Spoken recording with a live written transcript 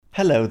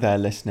Hello there,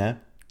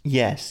 listener.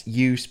 Yes,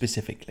 you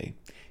specifically.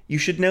 You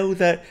should know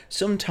that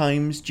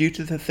sometimes, due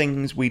to the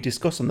things we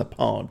discuss on the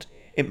pod,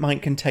 it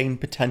might contain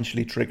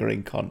potentially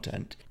triggering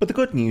content. But the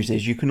good news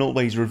is you can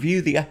always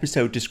review the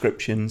episode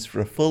descriptions for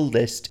a full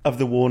list of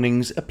the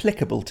warnings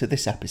applicable to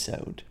this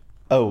episode.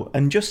 Oh,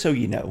 and just so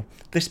you know,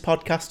 this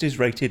podcast is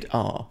rated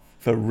R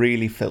for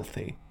really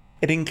filthy.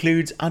 It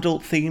includes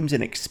adult themes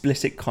and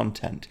explicit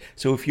content,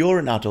 so if you're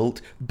an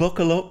adult,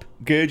 buckle up,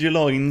 gird your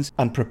loins,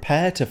 and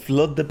prepare to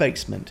flood the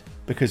basement,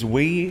 because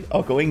we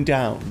are going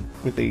down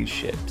with these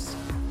ships.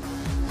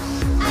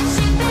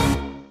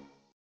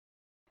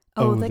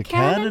 Oh, the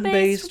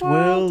cannon-based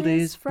world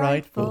is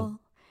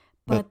frightful,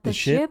 but the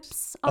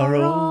ships are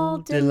all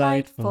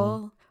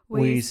delightful.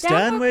 We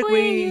stand where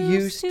we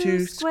used to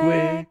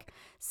squig,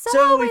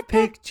 so we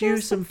picked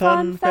you some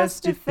fun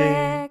festive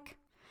fic.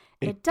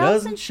 It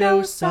doesn't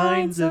show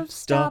signs of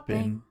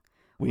stopping.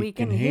 We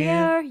can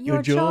hear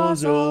your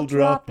jaws all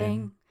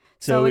dropping.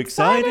 So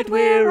excited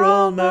we're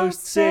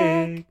almost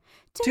sick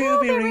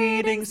to be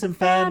reading some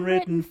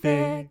fan-written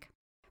fic.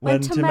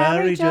 When to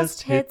marry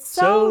just hit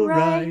so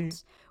right,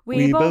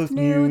 we both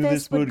knew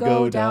this would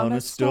go down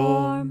a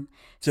storm.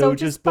 So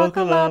just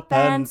buckle up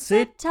and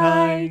sit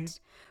tight.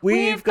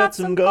 We've got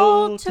some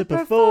gold to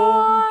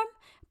perform.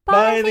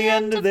 By the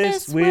end of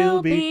this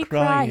we'll be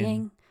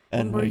crying,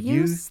 and we're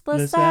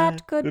useless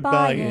at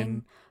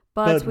goodbying.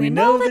 But we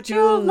know that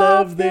you'll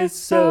love this,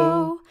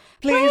 so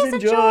please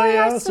enjoy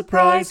our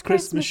surprise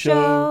Christmas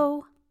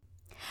show.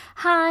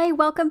 Hi,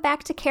 welcome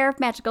back to Care of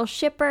Magical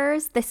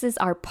Shippers. This is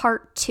our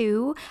part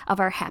 2 of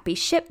our Happy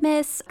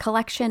Shipmas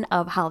collection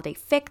of holiday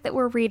fic that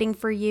we're reading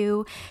for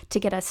you. To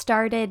get us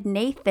started,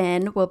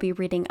 Nathan will be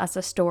reading us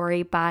a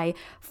story by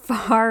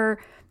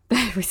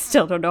we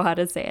still don't know how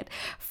to say it,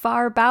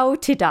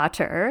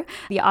 Farbaughtidatur,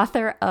 the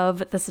author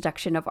of The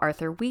Seduction of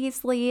Arthur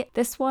Weasley.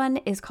 This one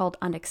is called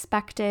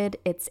Unexpected.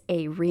 It's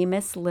a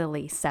Remus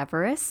Lily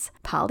Severus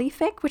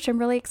polyfic, which I'm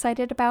really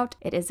excited about.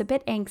 It is a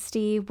bit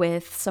angsty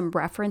with some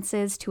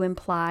references to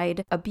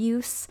implied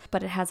abuse,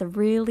 but it has a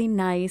really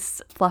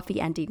nice,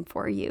 fluffy ending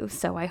for you.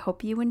 So I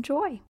hope you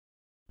enjoy.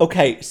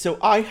 Okay, so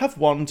I have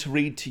one to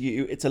read to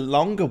you. It's a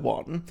longer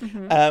one,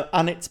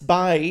 and it's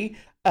by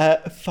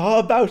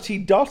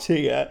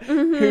Farbaughtidatur,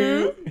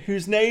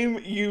 whose name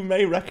you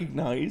may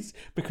recognise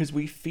because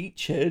we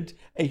featured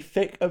a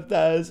fic of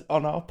theirs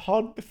on our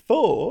pod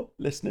before.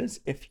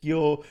 Listeners, if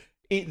you're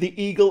the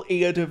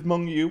eagle-eared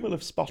among you will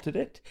have spotted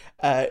it.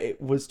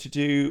 It was to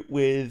do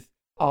with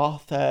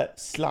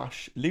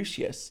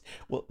Arthur/Lucius.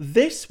 Well,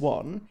 this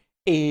one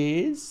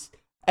is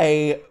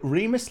a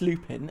Remus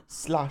Lupin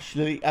 /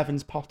 Lily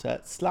Evans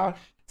Potter /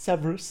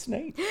 Severus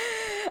Snape.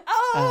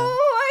 I'm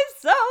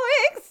so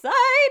excited!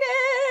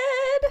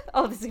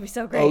 Oh, this is going to be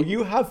so great. Oh,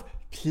 you have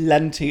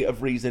plenty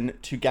of reason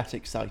to get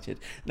excited.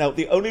 Now,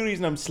 the only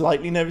reason I'm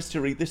slightly nervous to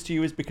read this to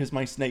you is because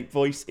my Snape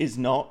voice is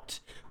not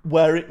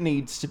where it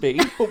needs to be.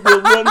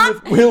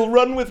 But we'll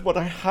run with what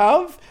I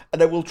have,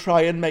 and I will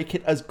try and make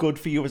it as good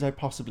for you as I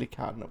possibly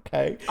can,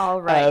 okay? All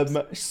right.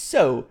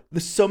 So, the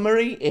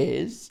summary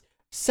is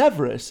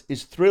Severus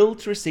is thrilled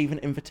to receive an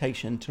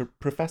invitation to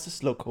Professor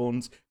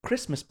Slughorn's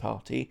Christmas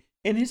party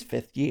in his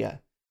 5th year.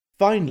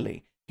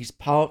 Finally, he's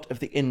part of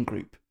the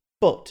in-group.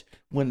 But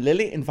when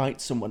Lily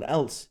invites someone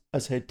else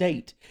as her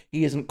date,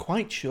 he isn't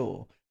quite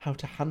sure how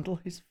to handle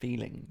his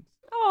feelings.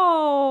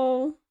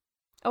 Oh,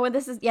 and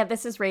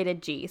this is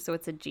rated G, so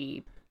it's a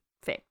G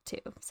fic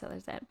too. So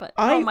there's that. But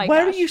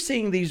where are you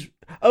seeing these?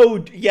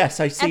 Oh, yes,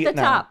 I see at it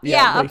the now. top.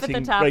 Yeah, up at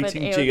the top.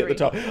 Rating G at the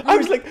top. I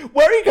was like,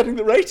 where are you getting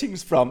the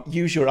ratings from?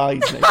 Use your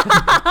eyes,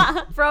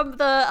 Nathan. From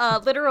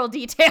the literal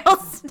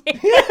details.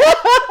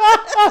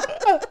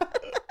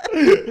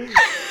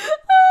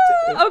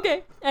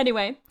 Okay.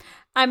 Anyway,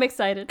 I'm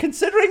excited.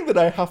 Considering that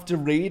I have to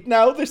read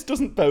now, this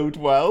doesn't bode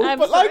well. I'll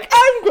go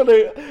with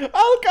it.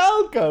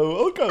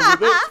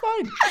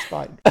 It's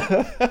fine.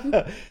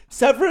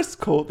 Severus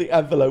caught the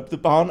envelope the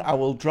barn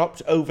owl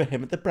dropped over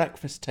him at the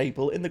breakfast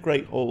table in the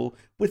Great Hall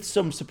with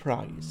some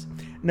surprise.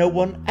 No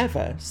one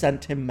ever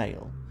sent him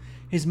mail.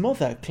 His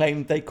mother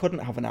claimed they couldn't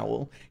have an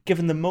owl,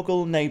 given the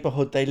Muggle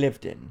neighbourhood they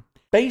lived in.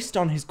 Based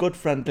on his good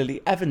friend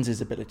Lily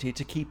Evans' ability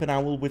to keep an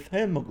owl with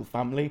her Muggle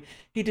family,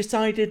 he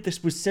decided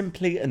this was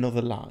simply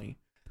another lie.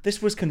 This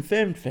was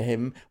confirmed for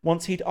him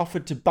once he'd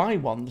offered to buy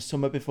one the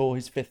summer before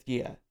his 5th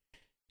year.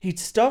 He'd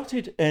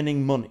started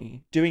earning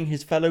money doing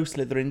his fellow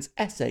Slytherins'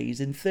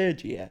 essays in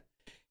 3rd year.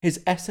 His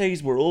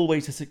essays were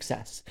always a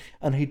success,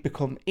 and he'd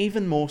become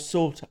even more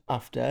sought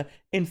after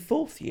in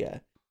 4th year.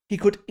 He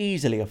could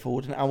easily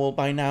afford an owl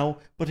by now,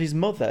 but his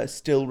mother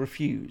still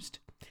refused.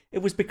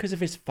 It was because of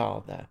his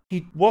father.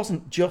 He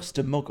wasn't just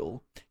a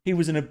muggle, he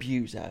was an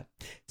abuser.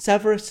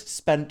 Severus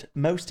spent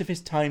most of his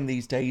time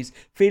these days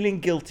feeling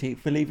guilty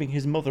for leaving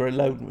his mother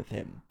alone with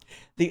him.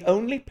 The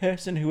only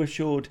person who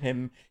assured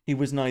him he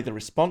was neither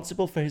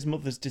responsible for his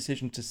mother's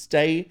decision to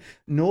stay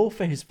nor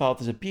for his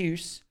father's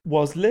abuse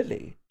was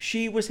Lily.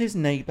 She was his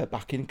neighbour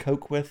back in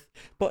Cokeworth,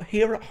 but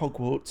here at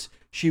Hogwarts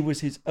she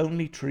was his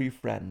only true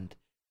friend.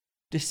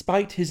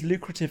 Despite his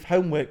lucrative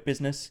homework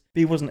business,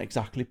 he wasn't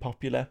exactly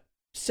popular.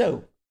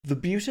 So, the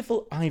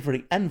beautiful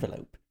ivory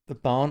envelope the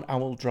barn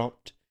owl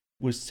dropped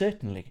was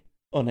certainly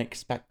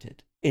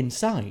unexpected.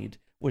 Inside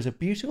was a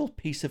beautiful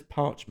piece of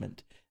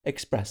parchment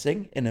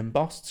expressing in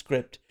embossed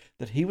script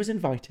that he was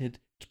invited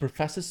to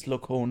Professor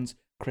Slughorn's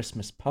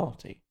Christmas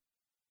party.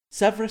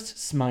 Severus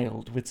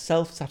smiled with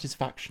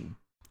self-satisfaction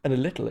and a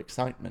little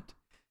excitement.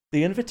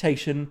 The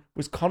invitation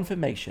was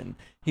confirmation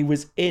he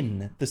was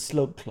in the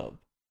Slug Club.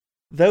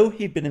 Though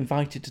he'd been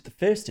invited to the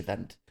first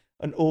event,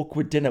 an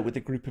awkward dinner with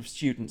a group of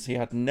students he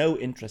had no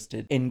interest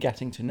in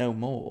getting to know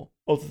more,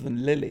 other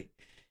than Lily,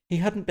 he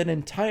hadn't been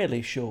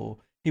entirely sure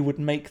he would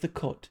make the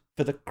cut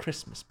for the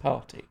Christmas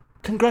party.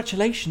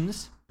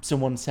 "Congratulations,"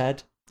 someone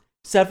said.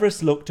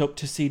 Severus looked up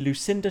to see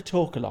Lucinda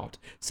Talkalot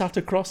sat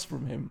across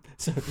from him.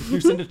 So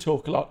Lucinda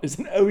Talkalot is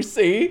an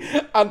OC,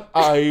 and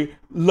I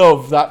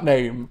love that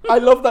name. I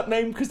love that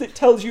name because it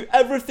tells you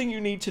everything you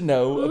need to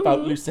know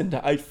about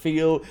Lucinda. I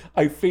feel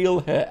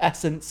her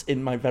essence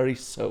in my very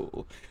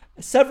soul.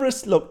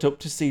 Severus looked up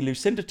to see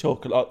Lucinda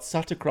Talkalot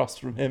sat across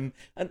from him,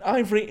 an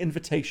ivory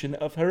invitation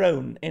of her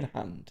own in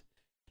hand.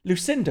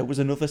 Lucinda was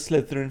another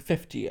Slytherin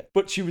 50-year,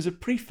 but she was a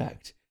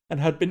prefect and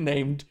had been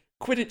named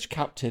Quidditch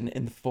captain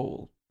in the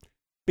fall.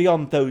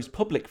 Beyond those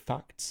public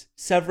facts,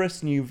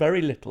 Severus knew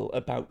very little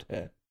about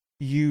her.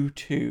 "You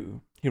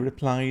too," he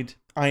replied,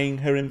 eyeing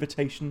her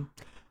invitation.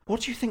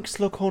 "What do you think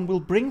Slughorn will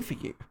bring for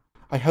you?"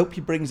 "I hope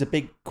he brings a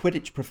big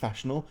Quidditch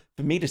professional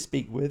for me to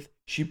speak with,"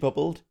 she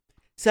bubbled.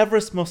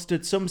 Severus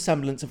mustered some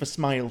semblance of a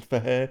smile for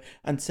her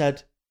and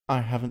said,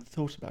 "I haven't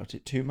thought about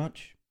it too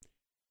much."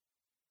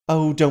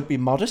 "Oh, don't be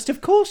modest,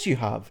 of course you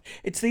have.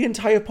 It's the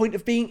entire point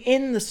of being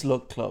in the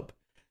Slug Club."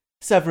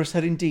 Severus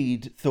had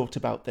indeed thought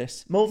about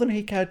this, more than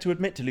he cared to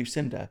admit to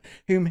Lucinda,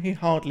 whom he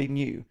hardly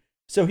knew,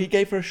 so he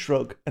gave her a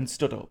shrug and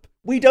stood up.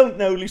 "We don't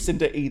know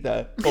Lucinda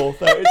either,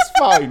 author. It's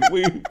fine.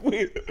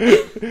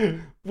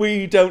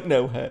 We don't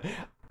know her.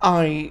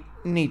 I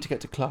need to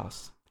get to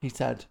class," he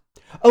said.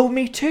 "Oh,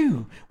 me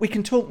too. We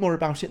can talk more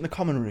about it in the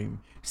common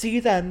room. See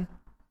you then."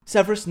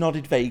 Severus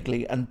nodded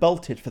vaguely and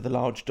bolted for the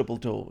large double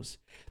doors.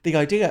 The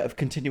idea of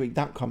continuing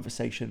that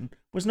conversation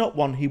was not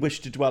one he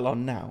wished to dwell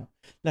on now,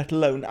 let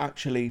alone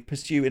actually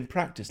pursue in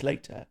practice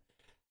later.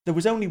 There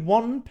was only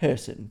one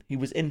person he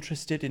was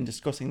interested in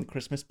discussing the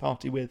Christmas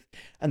party with,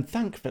 and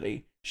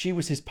thankfully she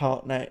was his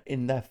partner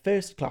in their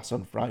first class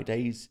on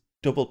Fridays,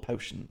 double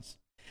potions.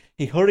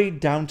 He hurried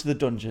down to the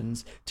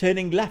dungeons,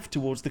 turning left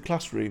towards the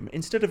classroom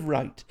instead of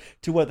right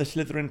to where the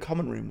Slytherin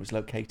common room was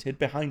located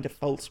behind a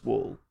false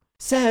wall.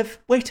 "Sev,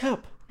 wait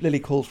up," Lily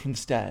called from the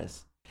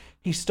stairs.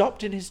 He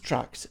stopped in his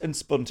tracks and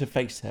spun to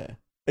face her,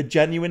 a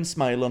genuine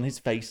smile on his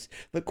face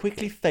that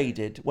quickly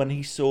faded when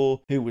he saw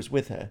who was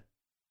with her.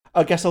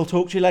 "I guess I'll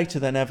talk to you later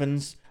then,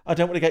 Evans. I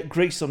don't want to get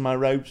grease on my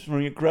robes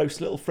from your gross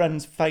little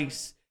friend's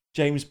face,"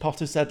 James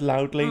Potter said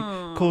loudly,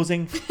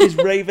 causing his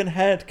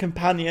raven-haired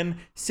companion,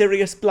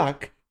 Sirius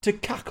Black, to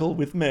cackle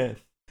with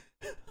mirth.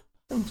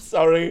 I'm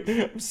sorry.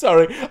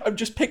 I'm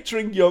just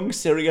picturing young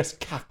Sirius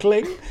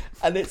cackling,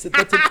 and that's an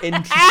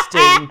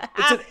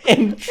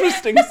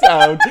interesting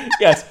sound.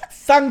 Yes,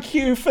 thank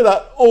you for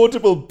that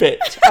audible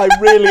bit. I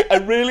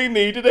really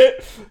needed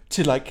it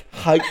to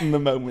heighten the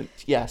moment.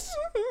 Yes.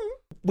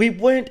 "We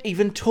weren't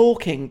even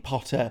talking,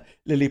 Potter,"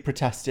 Lily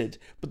protested,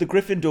 but the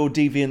Gryffindor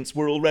deviants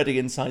were already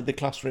inside the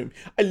classroom.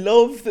 I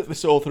love that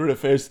this author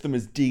refers to them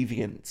as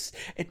deviants.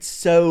 It's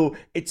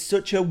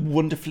such a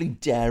wonderfully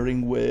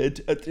daring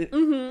word.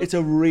 It's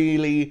a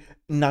really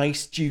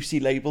nice, juicy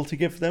label to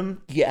give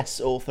them. Yes,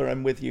 author,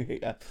 I'm with you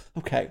here.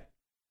 Okay.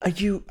 "Are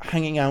you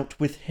hanging out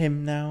with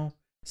him now?"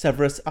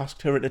 Severus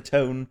asked her in a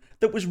tone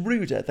that was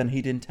ruder than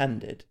he'd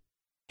intended.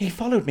 "He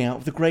followed me out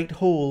of the Great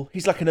Hall.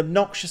 He's like an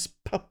obnoxious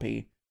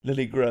puppy,"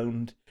 Lily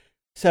groaned.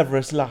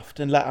 Severus laughed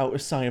and let out a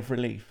sigh of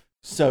relief.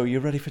 "So, you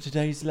ready for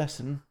today's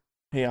lesson?"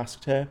 he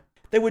asked her.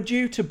 They were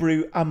due to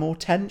brew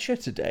Amortentia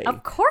today.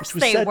 Of course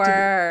they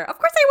were. Of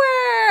course they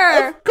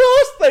were. Of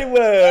course they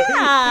were.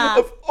 Yeah.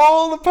 Of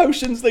all the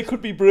potions they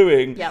could be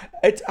brewing, Yep.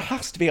 it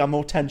has to be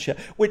Amortentia,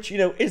 which,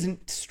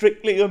 isn't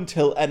strictly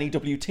until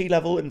NEWT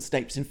level and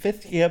Snape's in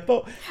 5th year,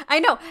 but...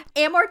 I know.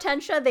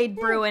 Amortentia they'd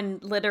brew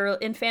in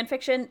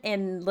fanfiction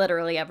in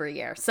literally every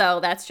year. So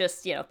that's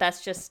just,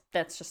 that's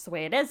just the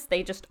way it is.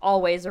 They just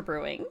always are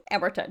brewing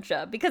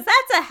Amortentia because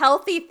that's a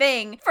healthy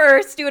thing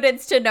for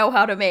students to know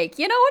how to make.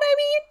 You know what I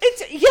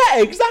mean?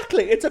 Yeah,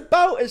 exactly. It's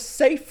about as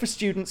safe for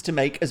students to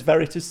make as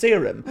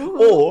Veritaserum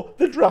or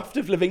the Draft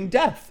of Living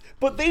Death.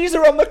 But these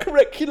are on the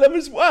curriculum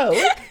as well.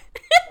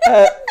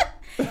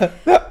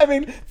 I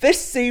mean, this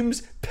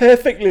seems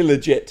perfectly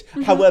legit.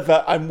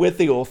 However, I'm with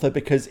the author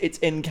because it's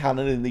in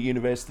canon in the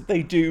universe that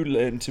they do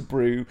learn to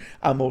brew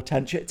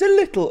Amortentia. It's a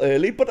little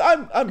early, but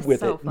I'm with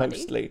so it funny.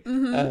 mostly.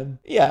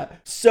 Yeah,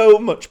 so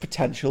much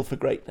potential for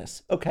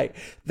greatness. Okay,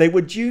 they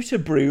were due to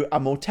brew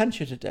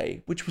Amortentia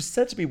today, which was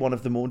said to be one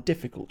of the more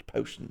difficult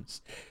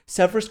potions.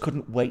 Severus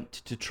couldn't wait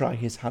to try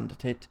his hand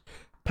at it.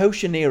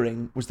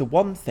 Potioneering was the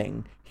one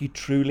thing he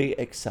truly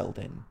excelled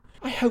in.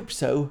 I hope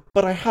so,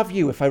 but I have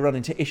you if I run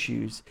into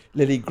issues.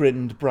 Lily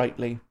grinned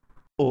brightly.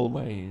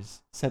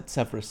 Always, said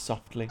Severus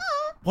softly.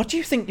 What do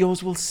you think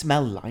yours will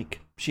smell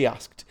like? She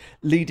asked,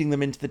 leading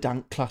them into the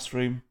dank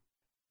classroom.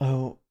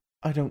 Oh,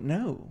 I don't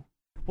know.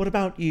 What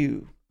about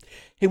you?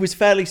 He was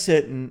fairly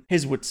certain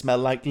his would smell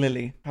like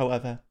Lily,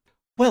 however.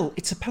 Well,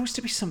 it's supposed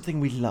to be something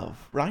we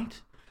love,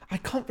 right? I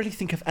can't really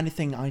think of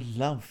anything I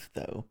love,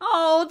 though.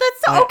 Oh,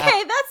 that's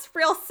okay. That's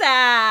real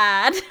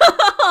sad.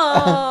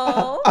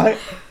 Oh.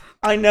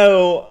 I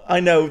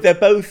know. They're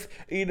both,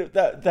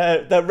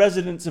 they're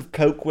residents of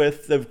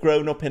Cokeworth. They've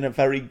grown up in a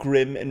very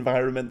grim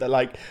environment. They're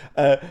like,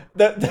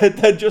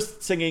 they're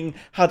just singing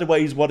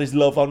Hadaway's "What Is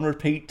Love" on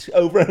repeat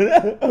over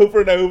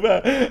and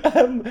over.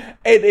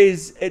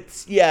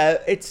 It's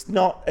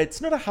not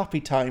a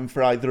happy time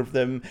for either of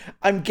them.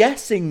 I'm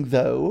guessing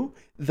though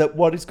that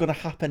what is going to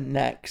happen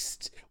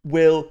next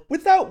will,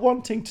 without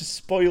wanting to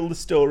spoil the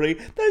story,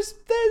 there's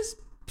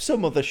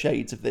some other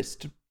shades of this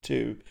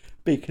to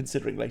be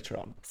considering later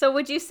on. So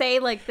would you say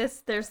like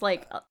this, there's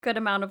like a good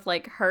amount of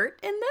like hurt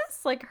in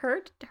this? Like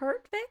hurt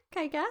Vic,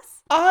 I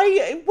guess?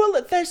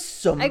 There's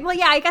some.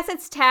 I guess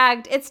it's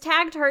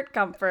tagged hurt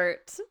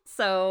comfort.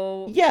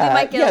 So yeah, we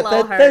might get a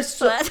little hurt.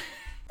 But...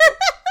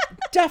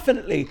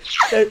 Definitely.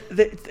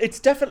 It's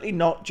definitely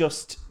not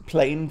just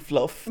plain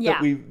fluff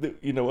that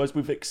as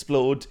we've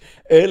explored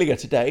earlier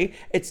today.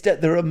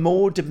 There are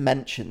more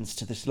dimensions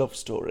to this love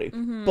story,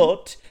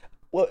 but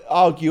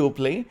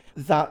arguably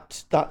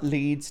that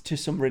leads to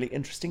some really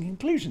interesting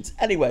conclusions.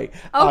 Anyway,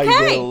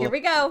 here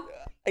we go.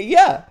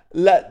 Yeah,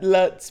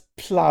 let's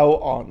plow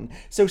on.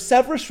 So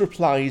Severus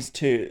replies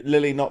to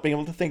Lily not being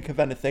able to think of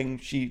anything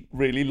she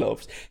really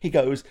loves. He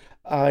goes,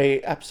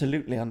 I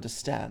absolutely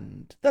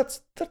understand.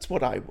 That's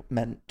what I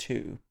meant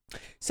too.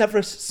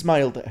 Severus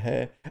smiled at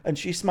her, and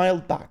she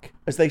smiled back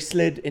as they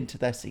slid into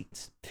their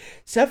seats.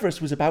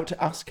 Severus was about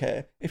to ask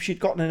her if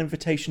she'd gotten an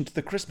invitation to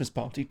the Christmas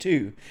party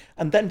too,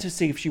 and then to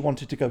see if she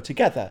wanted to go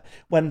together,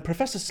 when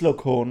Professor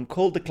Slughorn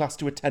called the class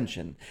to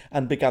attention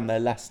and began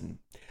their lesson.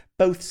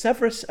 Both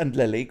Severus and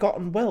Lily got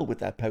on well with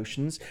their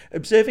potions,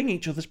 observing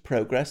each other's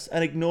progress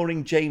and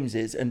ignoring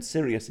James's and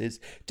Sirius's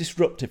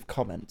disruptive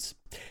comments.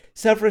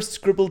 Severus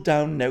scribbled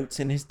down notes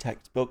in his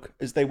textbook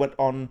as they went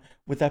on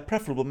with their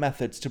preferable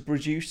methods to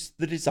produce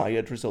the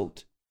desired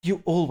result.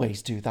 You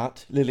always do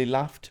that, Lily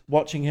laughed,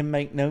 watching him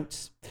make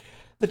notes.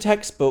 The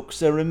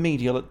textbooks are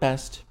remedial at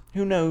best.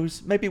 Who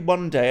knows, maybe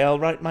one day I'll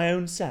write my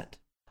own set.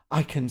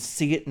 I can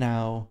see it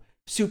now.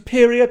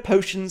 Superior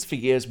Potions for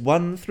Years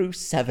 1 through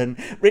 7,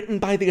 written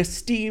by the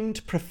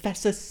esteemed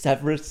Professor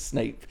Severus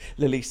Snape,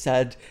 Lily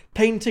said,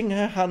 painting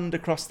her hand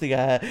across the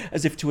air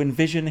as if to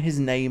envision his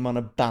name on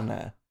a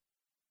banner.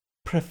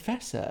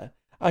 Professor?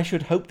 I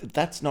should hope that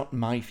that's not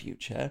my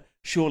future.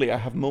 Surely I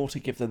have more to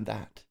give than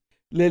that.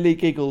 Lily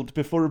giggled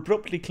before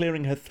abruptly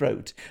clearing her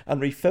throat and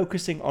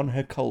refocusing on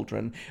her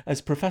cauldron as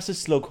Professor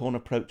Slughorn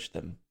approached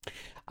them.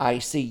 I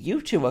see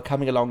you two are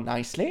coming along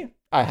nicely.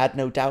 I had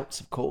no doubts,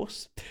 of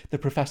course. The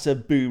professor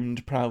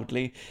boomed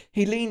proudly.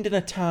 He leaned in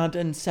a tad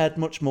and said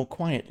much more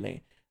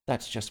quietly,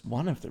 That's just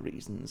one of the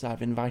reasons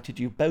I've invited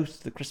you both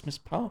to the Christmas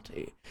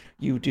party.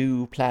 You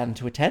do plan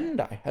to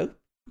attend, I hope?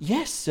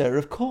 Yes, sir,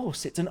 of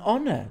course. It's an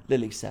honour,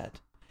 Lily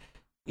said.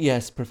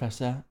 Yes,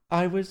 Professor.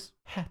 I was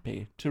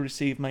happy to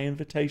receive my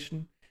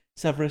invitation,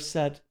 Severus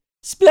said.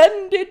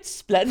 Splendid,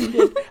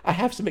 splendid. I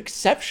have some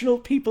exceptional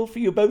people for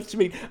you both to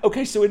meet.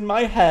 Okay, so in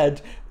my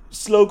head,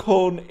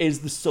 Slughorn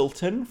is the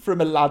Sultan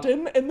from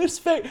Aladdin in this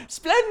film.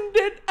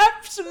 Splendid,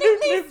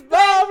 absolutely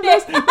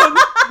marvellous. That's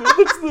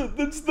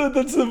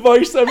the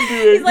voice I'm doing.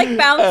 He's like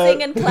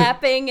bouncing and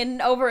clapping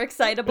and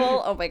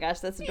overexcitable. Oh my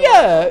gosh, that's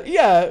adorable.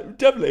 Yeah,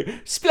 definitely.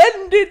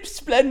 Splendid,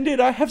 splendid.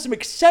 I have some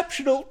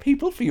exceptional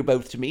people for you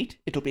both to meet.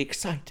 It'll be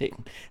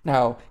exciting.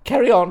 Now,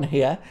 carry on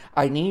here.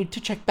 I need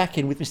to check back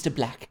in with Mr.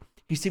 Black.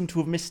 He seemed to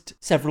have missed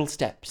several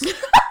steps.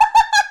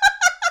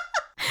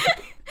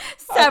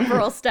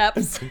 Several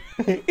steps.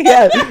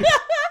 Yeah.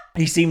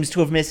 He seems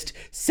to have missed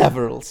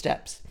several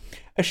steps.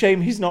 A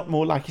shame he's not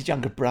more like his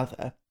younger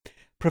brother.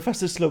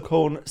 Professor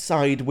Slughorn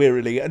sighed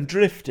wearily and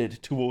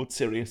drifted towards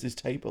Sirius's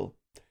table.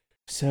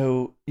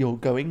 So, you're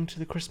going to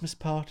the Christmas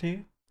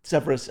party?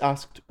 Severus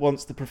asked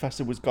once the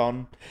professor was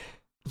gone.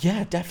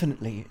 Yeah,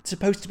 definitely. It's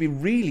supposed to be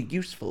really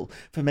useful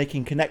for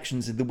making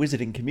connections in the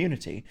wizarding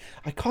community.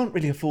 I can't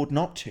really afford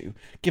not to,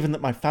 given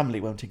that my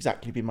family won't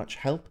exactly be much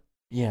help.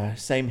 Yeah,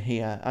 same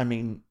here. I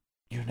mean,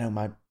 you know,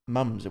 my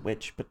mum's a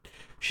witch, but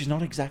she's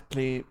not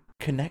exactly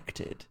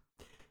connected.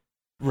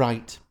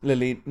 Right,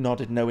 Lily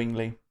nodded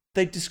knowingly.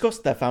 They'd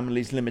discussed their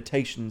family's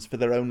limitations for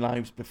their own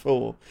lives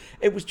before.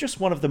 It was just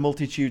one of the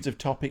multitudes of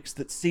topics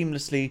that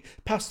seamlessly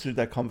passed through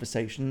their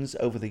conversations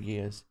over the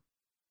years.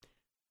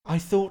 I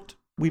thought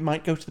we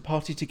might go to the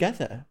party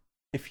together,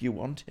 if you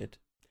wanted,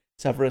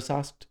 Severus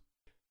asked.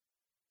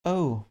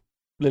 Oh,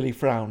 Lily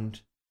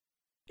frowned.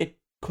 It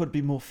could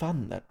be more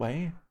fun that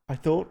way, I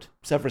thought,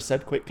 Severus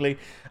said quickly.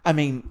 I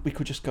mean, we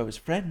could just go as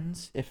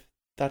friends, if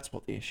that's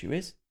what the issue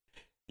is.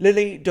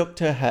 Lily ducked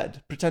her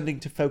head, pretending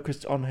to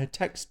focus on her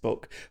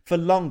textbook for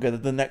longer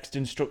than the next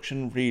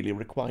instruction really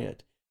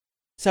required.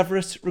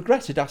 Severus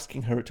regretted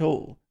asking her at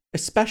all,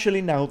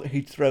 especially now that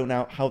he'd thrown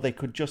out how they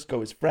could just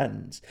go as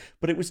friends,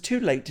 but it was too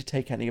late to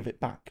take any of it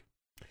back.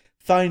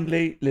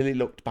 Finally, Lily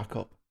looked back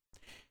up.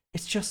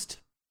 It's just,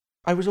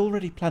 I was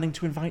already planning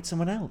to invite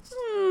someone else.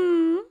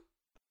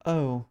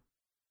 Oh.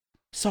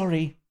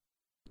 Sorry.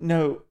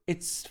 No,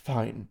 it's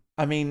fine.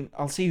 I mean,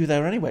 I'll see you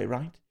there anyway,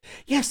 right?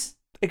 Yes,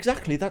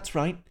 exactly, that's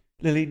right.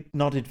 Lily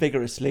nodded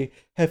vigorously,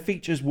 her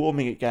features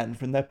warming again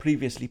from their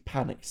previously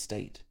panicked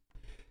state.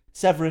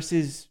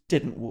 Severus's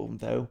didn't warm,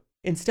 though.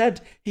 Instead,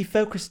 he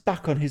focused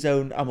back on his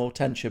own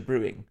Amortentia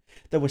brewing.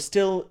 There were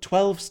still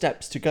 12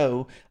 steps to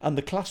go, and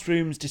the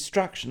classroom's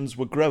distractions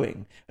were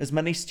growing as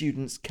many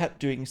students kept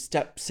doing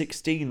step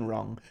 16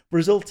 wrong,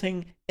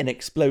 resulting in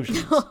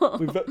explosions.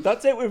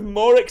 That's it, with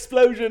more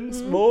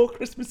explosions, more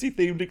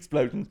Christmassy-themed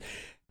explosions.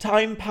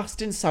 Time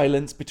passed in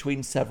silence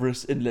between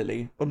Severus and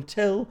Lily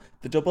until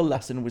the double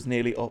lesson was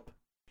nearly up.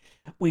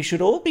 We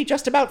should all be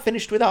just about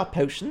finished with our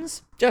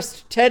potions.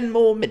 Just 10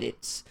 more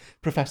minutes,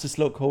 Professor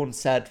Slughorn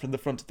said from the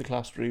front of the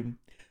classroom.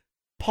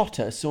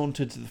 Potter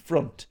sauntered to the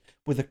front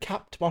with a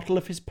capped bottle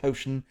of his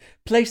potion,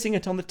 placing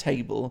it on the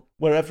table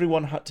where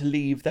everyone had to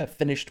leave their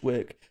finished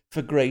work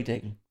for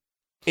grading.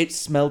 It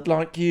smelled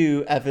like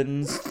you,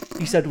 Evans,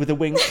 he said with a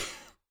wink.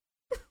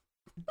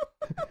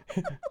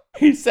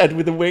 He said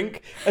with a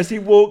wink as he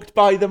walked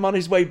by them on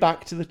his way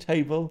back to the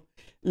table.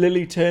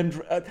 Lily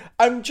turned...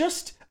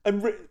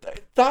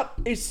 that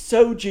is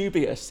so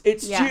dubious.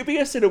 It's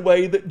dubious in a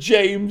way that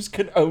James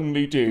can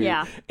only do.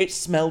 Yeah. It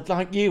smelled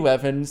like you,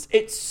 Evans.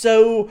 It's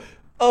so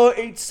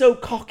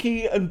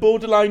cocky and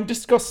borderline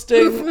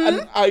disgusting.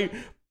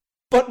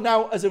 But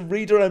now, as a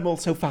reader, I'm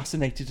also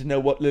fascinated to know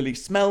what Lily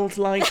smells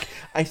like.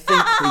 I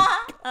think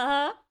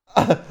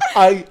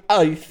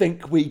I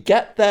think we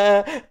get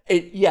there.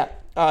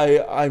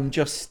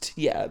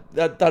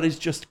 That is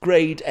just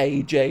grade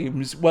A,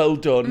 James. Well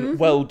done,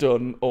 well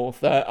done,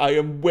 author. I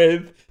am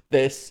with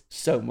this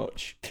so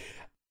much.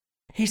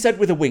 He said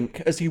with a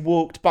wink as he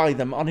walked by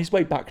them on his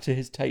way back to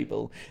his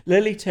table.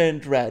 Lily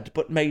turned red,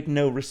 but made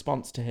no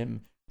response to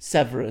him.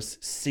 Severus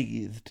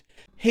seethed.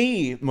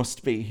 He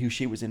must be who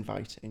she was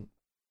inviting.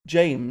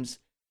 James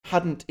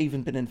hadn't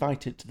even been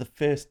invited to the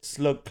first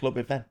Slug Club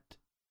event.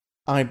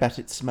 I bet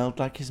it smelled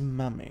like his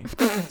mummy,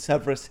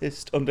 Severus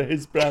hissed under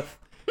his breath.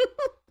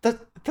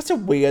 That's a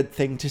weird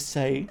thing to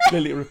say,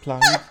 Lily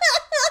replied.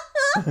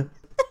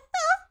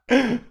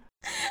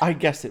 I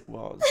guess it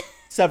was.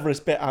 Severus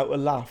bit out a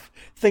laugh,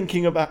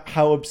 thinking about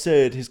how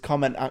absurd his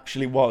comment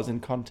actually was in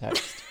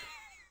context.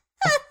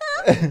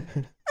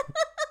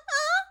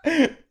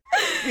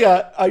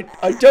 Yeah, I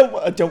don't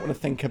want to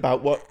think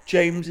about what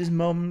James's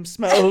mum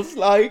smells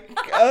like.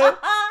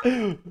 There's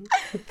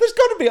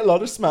got to be a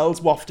lot of smells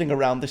wafting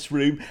around this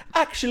room.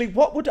 Actually,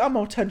 what would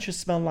Amortentia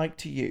smell like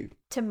to you?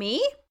 To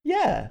me?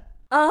 Yeah.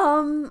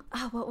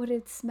 What would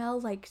it smell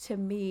like to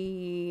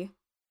me?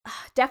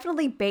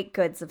 Definitely baked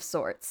goods of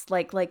sorts,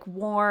 like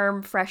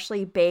warm,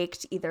 freshly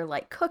baked, either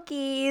like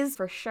cookies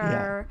for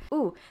sure. Yeah.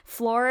 Ooh,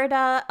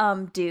 Florida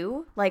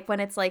dew, like when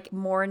it's like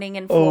morning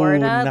in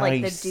Florida, nice.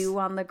 Like the dew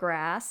on the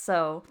grass.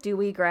 So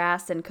dewy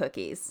grass and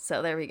cookies.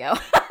 So there we go.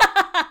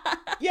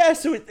 Yeah,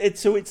 so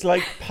it's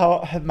like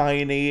part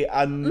Hermione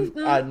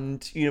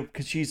and you know,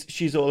 because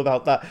she's all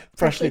about that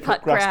freshly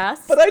cut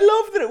grass. But I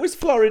love that it was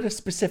Florida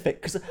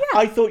specific, because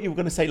I thought you were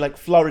going to say like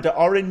Florida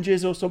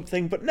oranges or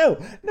something, but no,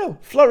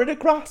 Florida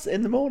grass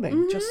in the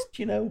morning, just,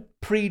 you know,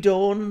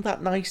 pre-dawn,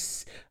 that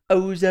nice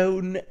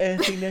ozone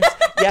earthiness.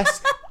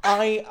 Yes,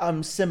 I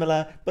am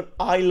similar, but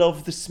I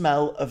love the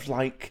smell of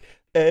like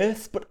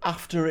earth, but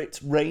after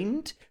it's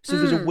rained. So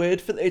there's a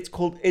word for it's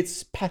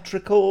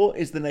petrichor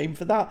is the name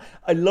for that.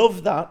 I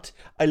love that.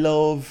 I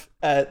love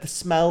the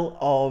smell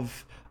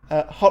of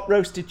hot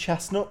roasted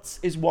chestnuts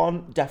is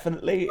one,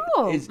 definitely.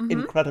 Is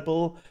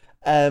incredible.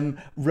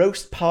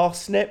 Roast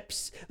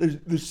parsnips.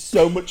 There's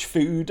so much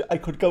food I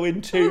could go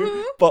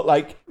into, but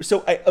like,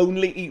 so I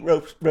only eat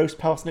roast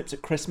parsnips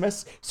at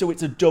Christmas, so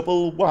it's a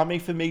double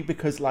whammy for me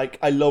because like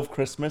I love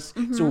Christmas,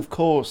 so of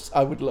course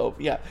I would love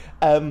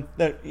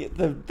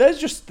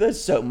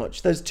there's so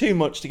much, there's too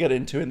much to get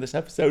into in this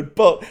episode,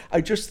 but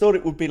I just thought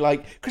it would be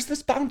like, because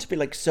there's bound to be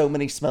like so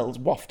many smells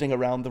wafting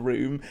around the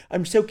room.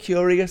 I'm so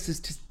curious as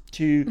to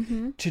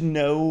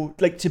know,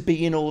 like, to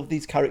be in all of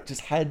these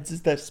characters' heads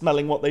as they're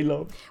smelling what they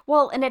love.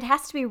 Well, and it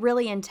has to be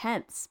really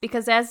intense,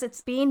 because as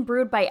it's being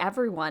brewed by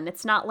everyone,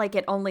 it's not like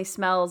it only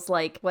smells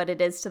like what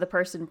it is to the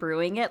person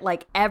brewing it.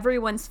 Like,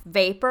 everyone's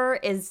vapor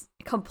is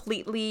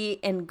completely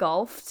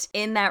engulfed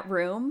in that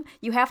room.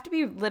 You have to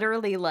be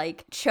literally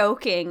like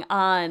choking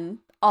on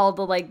all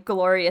the like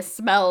glorious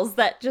smells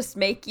that just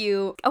make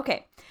you,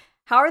 okay,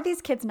 how are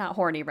these kids not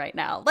horny right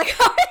now? Like,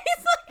 how are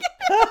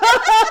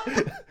these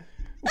like...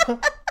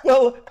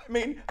 Well,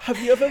 mean, have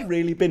you ever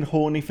really been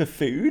horny for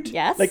food?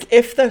 Yes. Like,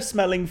 if they're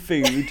smelling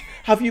food,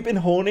 have you been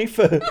horny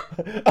for...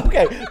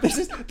 Okay, this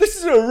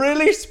is a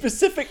really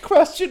specific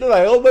question, and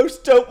I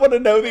almost don't want to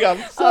know the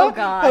answer. Oh,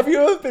 God. Have you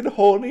ever been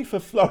horny for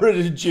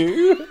Florida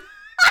Jew?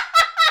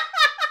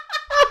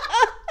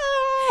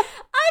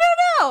 I don't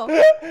know.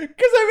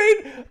 Because,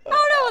 I mean... I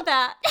don't know about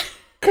that.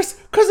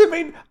 Because, I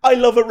mean, I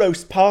love a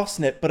roast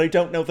parsnip, but I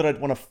don't know that I'd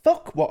want to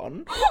fuck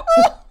one.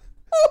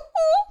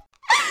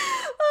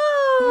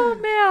 Oh,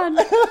 man.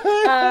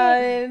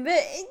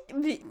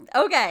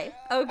 Okay.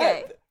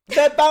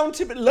 They're bound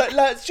to be,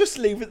 let's just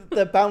leave it,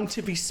 they're bound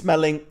to be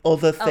smelling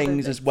other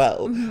things as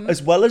well. Mm-hmm.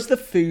 As well as the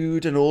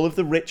food and all of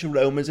the rich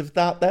aromas of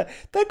that,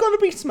 they're going to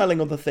be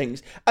smelling other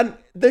things. And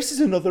this is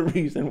another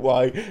reason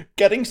why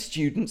getting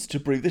students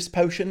to brew this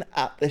potion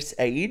at this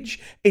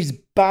age is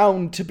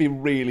bound to be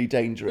really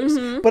dangerous.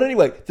 Mm-hmm. But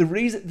anyway, the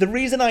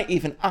reason I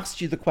even asked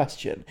you the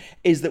question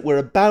is that we're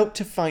about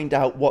to find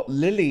out what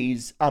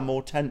Lily's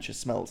amortentia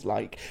smells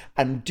like.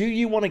 And do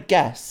you want to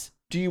guess?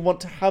 Do you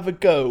want to have a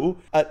go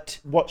at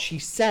what she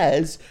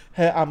says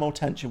her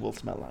amortentia will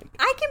smell like?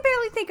 I can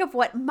barely think of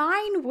what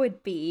mine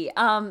would be.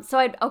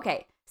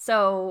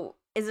 So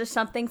is there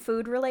something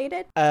food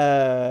related?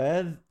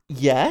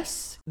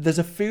 Yes. There's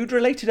a food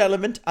related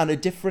element and a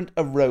different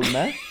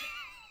aroma.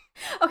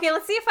 Okay,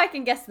 let's see if I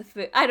can guess the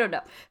food. I don't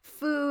know.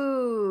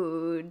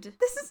 Food.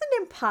 This is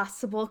an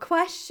impossible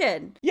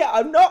question. Yeah,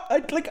 I'm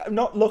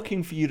not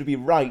looking for you to be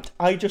right.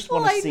 I just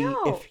want to see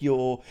if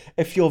you're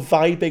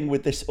vibing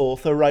with this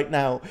author right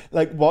now.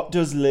 Like, what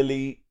does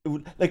Lily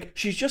like?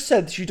 She's just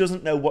said she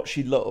doesn't know what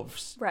she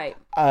loves. Right.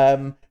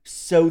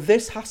 So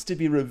this has to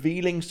be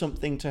revealing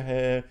something to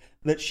her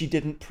that she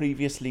didn't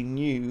previously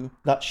knew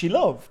that she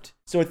loved.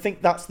 So I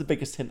think that's the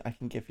biggest hint I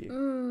can give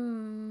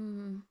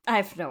you. I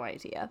have no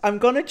idea. I'm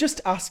going to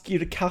just ask you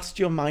to cast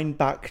your mind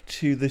back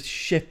to the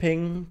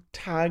shipping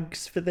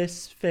tags for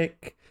this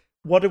fic.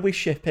 What are we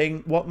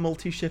shipping? What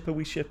multi-ship are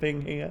we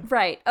shipping here?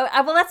 Right. Oh,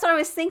 well, that's what I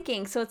was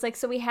thinking. So it's like,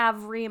 so we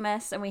have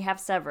Remus and we have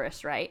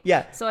Severus, right?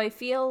 Yeah. So I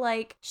feel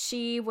like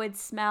she would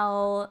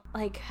smell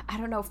like, I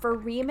don't know, for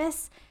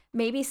Remus...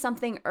 maybe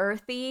something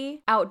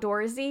earthy,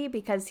 outdoorsy,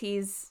 because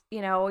he's,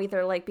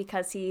 either like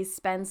because he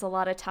spends a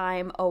lot of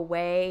time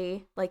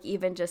away, like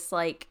even just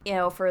like,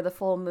 for the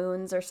full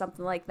moons or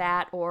something like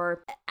that.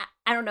 Or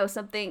I don't know,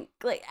 something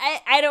like,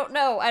 I don't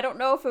know. I don't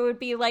know if it would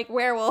be like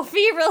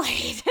werewolf-y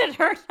related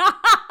or not.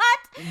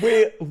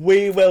 We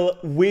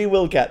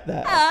will get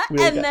there.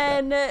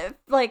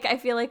 Like, I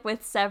feel like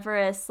with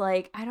Severus,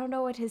 like, I don't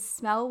know what his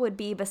smell would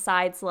be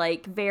besides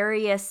like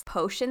various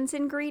potions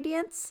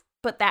ingredients.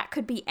 But that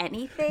could be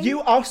anything.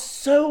 You are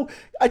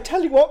I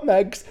tell you what,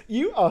 Megs,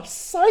 you are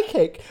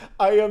psychic.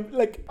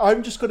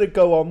 I'm just going to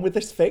go on with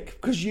this fic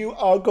because you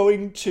are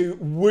going to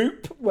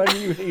whoop when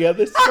you hear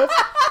this stuff.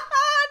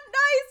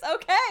 Nice.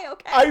 Okay.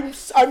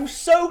 I'm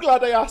so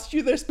glad I asked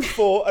you this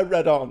before I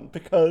read on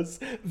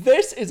because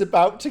this is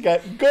about to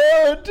get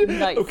good.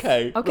 Nice.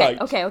 Okay. Okay.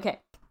 Right.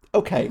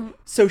 Okay,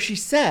 so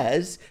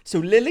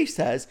Lily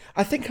says,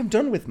 I think I'm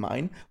done with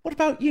mine. What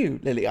about you?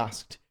 Lily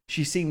asked.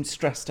 She seemed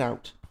stressed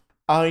out.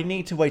 I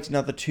need to wait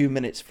another 2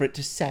 minutes for it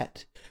to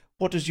set.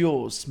 What does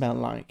yours smell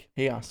like?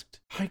 He asked.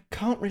 I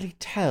can't really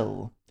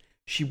tell.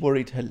 She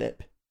worried her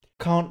lip.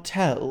 Can't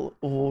tell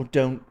or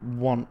don't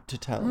want to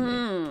tell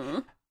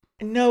me.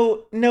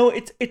 No,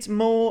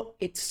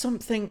 it's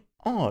something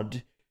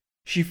odd.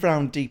 She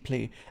frowned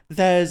deeply.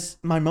 There's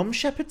my mum's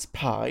shepherd's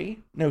pie,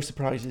 no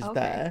surprises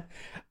there,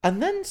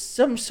 and then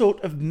some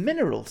sort of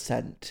mineral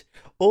scent,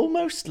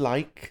 almost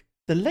like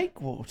the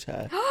lake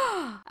water.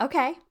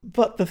 Okay.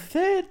 But the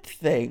third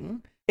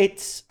thing,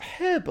 it's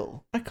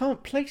herbal. I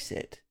can't place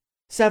it.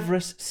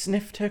 Severus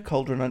sniffed her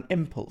cauldron on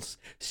impulse,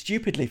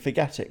 stupidly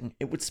forgetting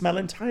it would smell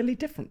entirely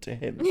different to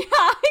him.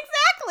 Yeah,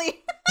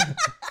 exactly.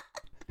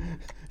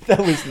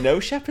 There was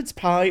no shepherd's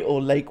pie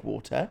or lake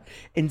water.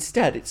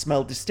 Instead, it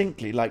smelled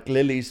distinctly like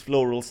Lily's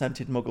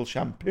floral-scented Muggle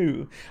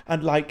shampoo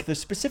and like the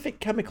specific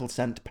chemical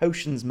scent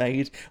potions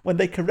made when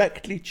they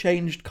correctly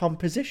changed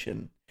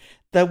composition.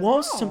 There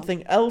was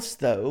something else,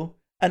 though,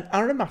 an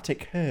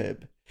aromatic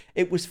herb.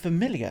 It was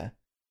familiar,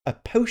 a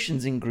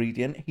potions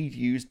ingredient he'd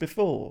used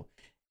before.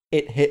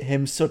 It hit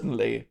him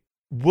suddenly.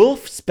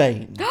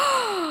 Wolfsbane!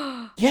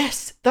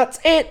 Yes, that's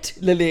it!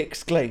 Lily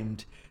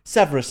exclaimed.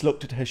 Severus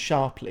looked at her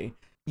sharply.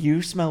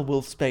 You smell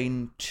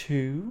wolfsbane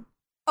too?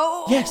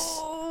 Oh!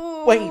 Yes!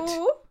 Wait,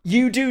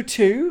 you do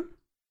too?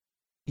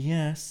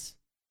 Yes.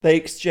 They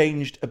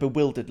exchanged a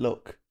bewildered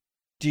look.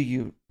 Do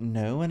you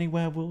know any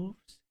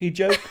werewolves? He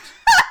joked.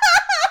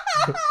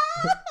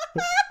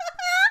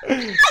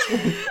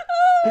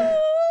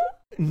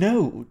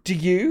 No, do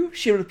you?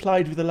 She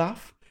replied with a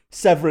laugh.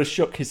 Severus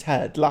shook his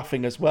head,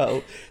 laughing as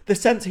well. The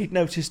sense he'd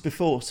noticed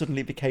before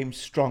suddenly became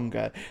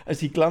stronger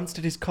as he glanced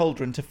at his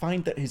cauldron to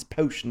find that his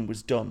potion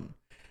was done.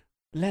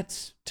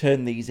 Let's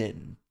turn these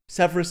in.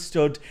 Severus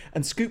stood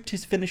and scooped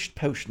his finished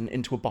potion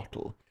into a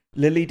bottle.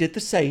 Lily did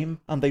the same,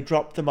 and they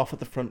dropped them off at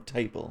the front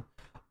table.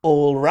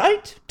 All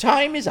right,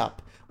 time is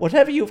up.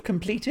 Whatever you've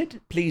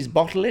completed, please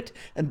bottle it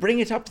and bring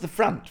it up to the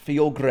front for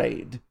your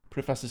grade.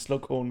 Professor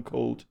Slughorn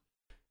called.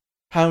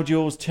 How'd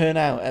yours turn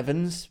out,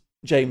 Evans?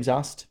 James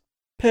asked.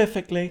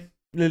 Perfectly,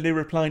 Lily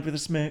replied with a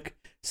smirk.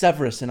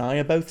 Severus and I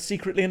are both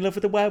secretly in love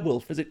with a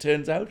werewolf, as it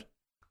turns out.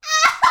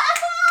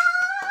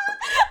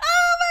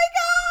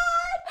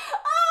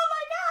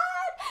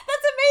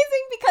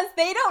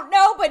 They don't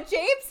know, but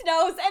James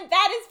knows, and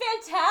that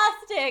is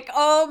fantastic.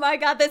 Oh my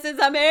God, this is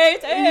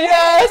amazing.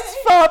 Yes,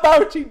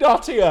 Farbouty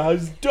Dottier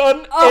has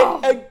done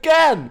it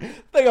again.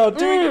 They are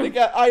doing it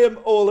again. I am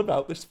all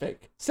about this fic.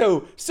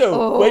 So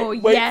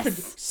wait.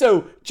 Yes.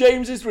 So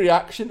James's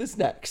reaction is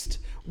next.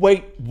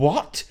 Wait,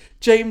 what?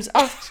 James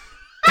asked.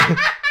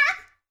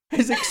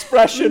 His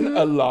expression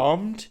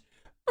alarmed.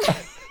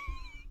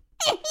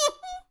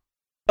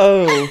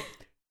 Oh,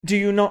 do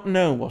you not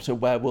know what a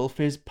werewolf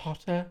is,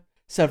 Potter?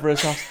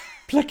 Severus asked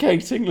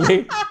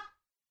placatingly.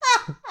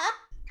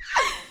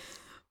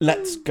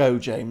 Let's go,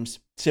 James,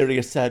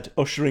 Sirius said,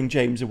 ushering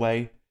James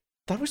away.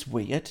 That was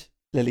weird,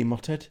 Lily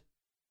muttered.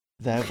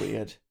 They're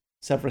weird,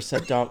 Severus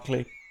said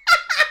darkly.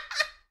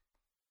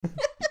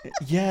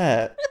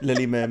 Yeah,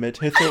 Lily murmured,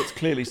 her thoughts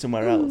clearly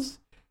somewhere else.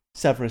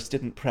 Severus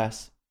didn't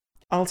press.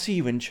 I'll see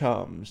you in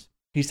Charms,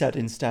 he said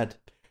instead.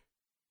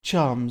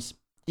 Charms,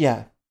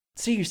 yeah.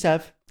 See you,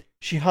 Sev.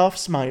 She half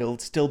smiled,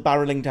 still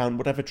barrelling down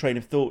whatever train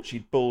of thought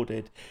she'd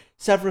boarded.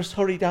 Severus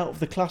hurried out of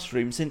the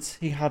classroom since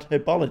he had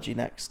herbology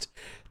next.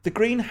 The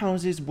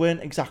greenhouses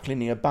weren't exactly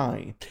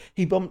nearby.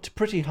 He bumped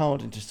pretty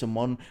hard into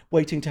someone,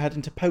 waiting to head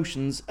into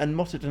potions, and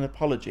muttered an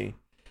apology.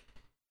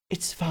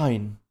 It's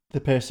fine, the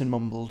person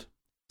mumbled.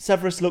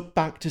 Severus looked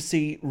back to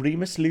see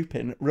Remus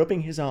Lupin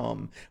rubbing his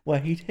arm where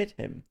he'd hit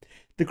him.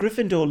 The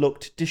Gryffindor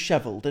looked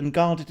dishevelled and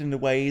guarded in a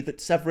way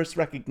that Severus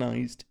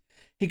recognised.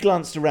 He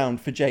glanced around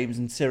for James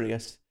and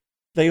Sirius.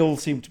 They all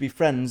seemed to be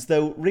friends,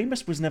 though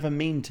Remus was never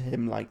mean to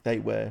him like they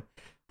were.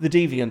 The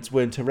deviants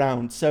weren't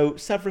around, so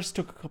Severus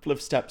took a couple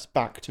of steps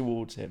back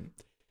towards him.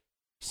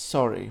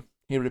 Sorry,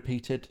 he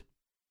repeated.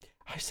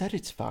 I said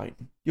it's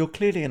fine. You're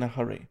clearly in a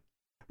hurry.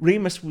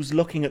 Remus was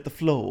looking at the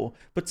floor,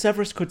 but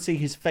Severus could see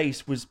his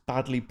face was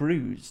badly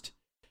bruised.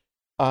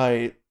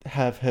 I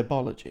have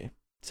herbology,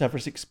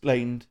 Severus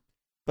explained.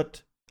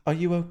 But are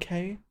you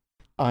okay?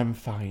 I'm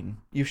fine.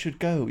 You should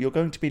go. You're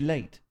going to be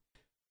late.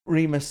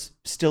 Remus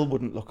still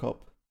wouldn't look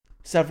up.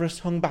 Severus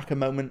hung back a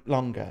moment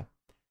longer.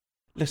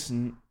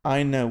 Listen,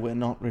 I know we're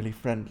not really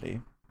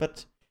friendly,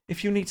 but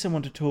if you need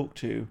someone to talk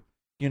to,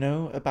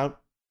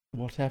 about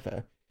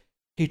whatever.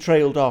 He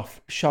trailed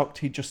off, shocked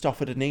he'd just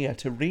offered an ear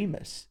to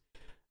Remus.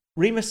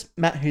 Remus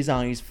met his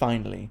eyes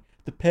finally.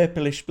 The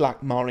purplish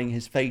black marring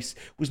his face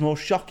was more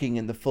shocking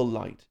in the full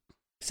light.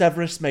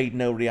 Severus made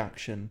no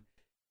reaction.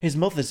 His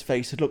mother's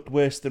face had looked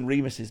worse than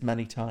Remus's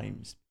many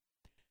times.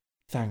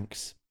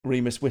 Thanks,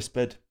 Remus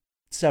whispered.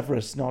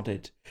 Severus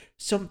nodded.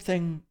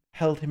 Something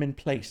held him in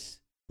place,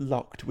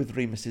 locked with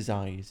Remus's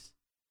eyes.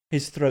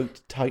 His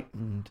throat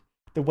tightened,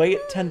 the way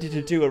it tended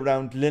to do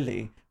around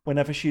Lily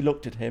whenever she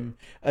looked at him,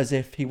 as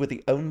if he were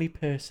the only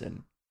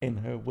person in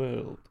her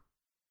world.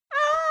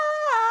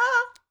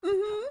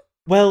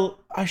 Well,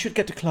 I should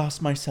get to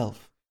class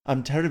myself.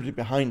 I'm terribly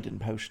behind in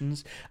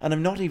potions, and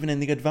I'm not even in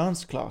the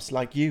advanced class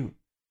like you,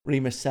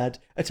 Remus said,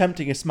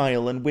 attempting a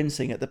smile and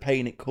wincing at the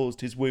pain it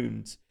caused his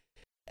wounds.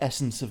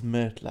 Essence of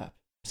Murtlap,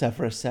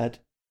 Severus said.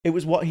 It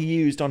was what he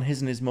used on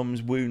his and his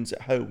mum's wounds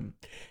at home.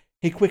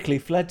 He quickly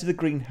fled to the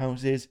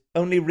greenhouses,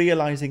 only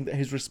realising that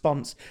his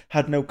response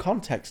had no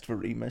context for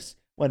Remus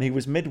when he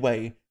was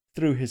midway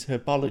through his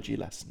herbology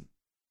lesson.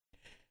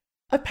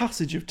 A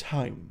passage of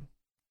time.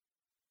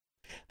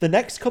 The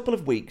next couple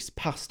of weeks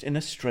passed in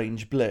a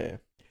strange blur.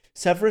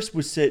 Severus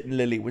was certain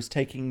Lily was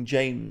taking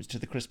James to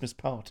the Christmas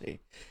party.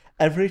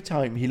 Every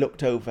time he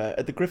looked over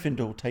at the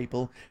Gryffindor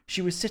table,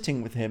 she was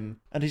sitting with him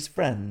and his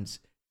friends,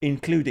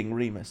 including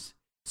Remus.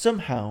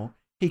 Somehow,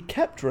 he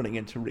kept running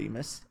into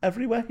Remus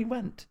everywhere he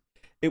went.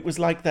 It was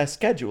like their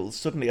schedules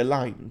suddenly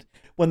aligned,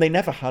 when they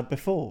never had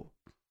before.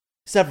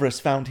 Severus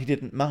found he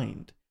didn't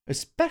mind,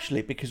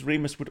 especially because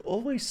Remus would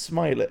always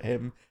smile at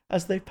him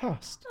as they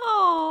passed.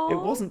 Aww. It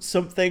wasn't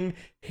something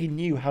he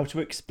knew how to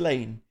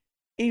explain,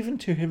 even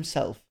to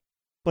himself,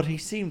 but he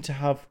seemed to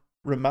have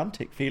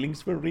romantic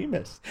feelings for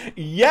Remus.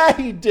 Yeah,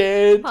 he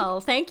did!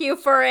 Well, thank you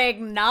for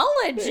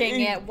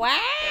acknowledging it. Wow!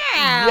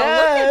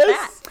 Yes. Look at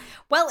that.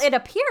 Well, it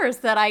appears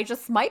that I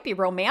just might be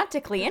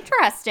romantically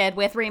interested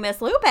with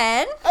Remus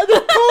Lupin. And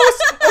of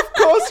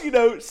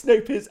course,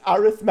 Snape is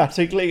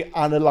arithmetically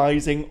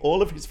analysing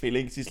all of his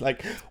feelings. He's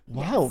like,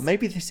 wow,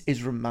 maybe this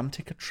is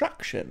romantic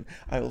attraction.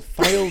 I will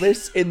file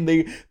this in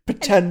the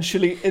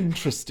potentially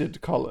interested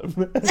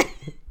column.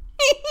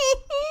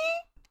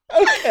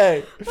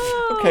 Okay,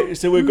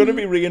 so we're going to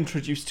be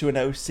reintroduced to an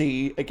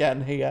OC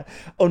again here.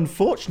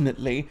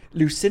 Unfortunately,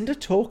 Lucinda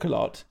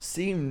Talkalot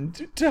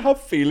seemed to have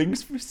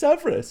feelings for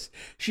Severus.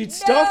 She'd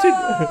started...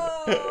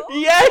 No!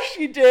 Yes,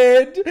 she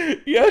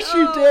did! Yes,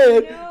 she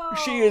did! No.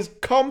 She is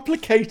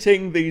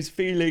complicating these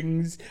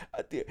feelings.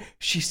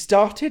 She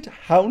started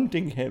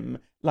hounding him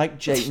like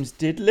James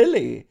did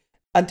Lily.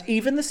 And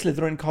even the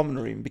Slytherin common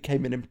room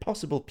became an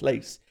impossible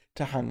place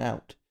to hang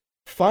out.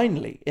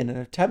 Finally, in an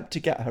attempt to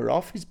get her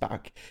off his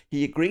back,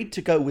 he agreed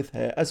to go with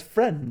her as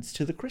friends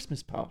to the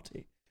Christmas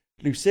party.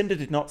 Lucinda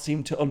did not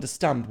seem to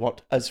understand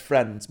what as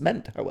friends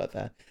meant,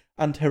 however,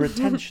 and her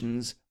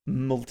attentions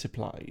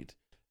multiplied.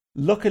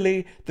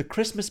 Luckily, the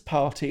Christmas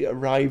party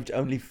arrived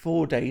only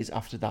 4 days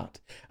after that,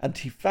 and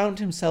he found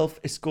himself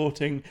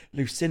escorting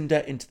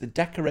Lucinda into the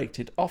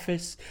decorated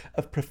office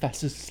of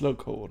Professor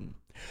Slughorn.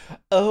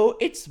 "Oh,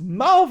 it's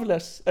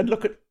marvellous! And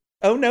look at...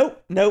 Oh,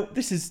 no,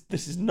 this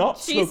is not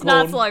Slughorn. She's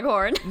not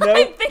Slughorn. No.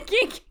 I'm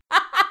thinking...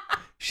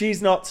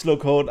 She's not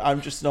Slughorn, I'm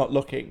just not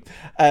looking.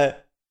 Oh,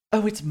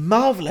 it's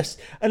marvellous.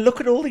 And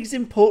look at all these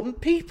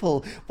important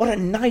people. What a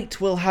night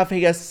we'll have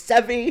here,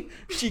 Sevy,"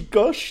 she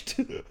gushed.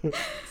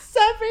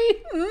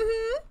 Sevy!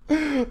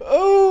 Mm-hmm.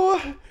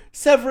 Oh,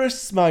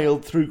 Severus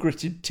smiled through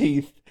gritted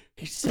teeth.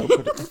 He's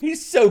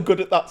so good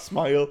at that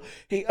smile.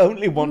 He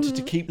only wanted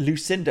to keep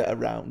Lucinda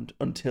around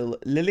until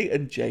Lily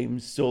and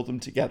James saw them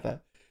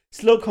together.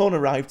 Slughorn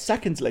arrived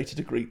seconds later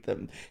to greet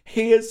them.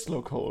 "Here's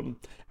Slughorn.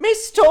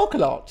 Miss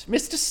Talkalot,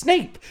 Mr.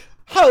 Snape.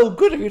 How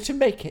good of you to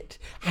make it.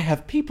 I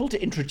have people to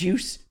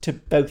introduce to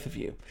both of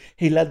you."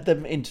 He led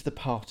them into the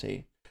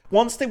party.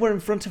 Once they were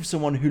in front of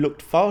someone who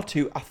looked far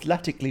too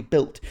athletically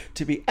built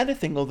to be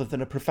anything other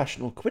than a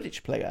professional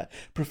Quidditch player,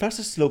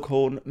 Professor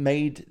Slughorn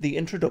made the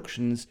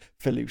introductions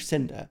for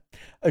Lucinda.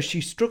 As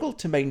she struggled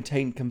to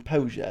maintain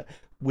composure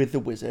with the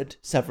wizard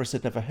Severus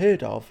had never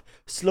heard of,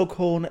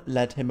 Slughorn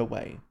led him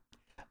away.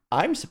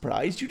 "I'm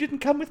surprised you didn't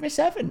come with Miss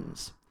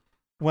Evans."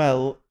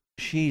 "Well,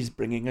 she's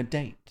bringing a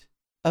date."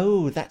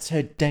 "Oh, that's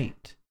her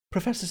date."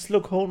 Professor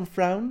Slughorn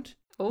frowned.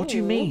 Ooh. "What do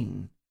you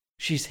mean?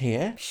 She's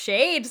here?"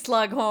 Shade,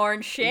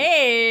 Slughorn,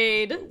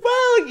 shade.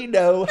 "Well, you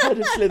know, head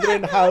of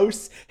Slytherin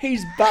house.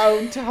 He's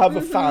bound to have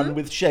a fan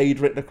with shade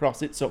written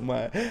across it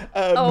somewhere."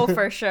 Oh,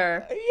 for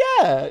sure.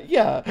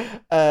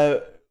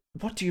 Yeah.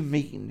 What do you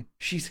mean?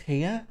 She's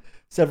here?"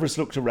 Severus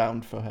looked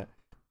around for her.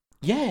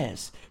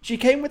 "Yes, she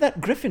came with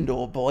that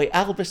Gryffindor boy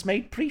Albus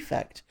made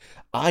prefect.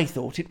 I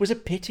thought it was a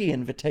pity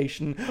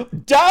invitation."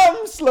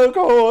 "Damn,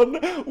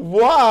 Slughorn!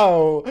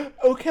 Wow!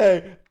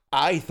 Okay,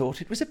 I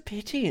thought it was a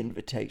pity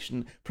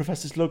invitation,"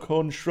 Professor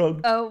Slughorn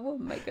shrugged. Oh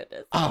my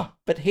goodness.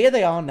 But here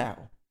they are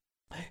now."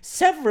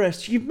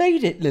 "Severus, you've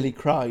made it," Lily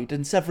cried,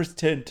 and Severus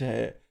turned to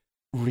her.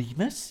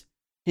 "Remus?"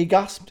 he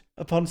gasped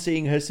upon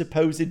seeing her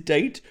supposed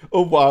date.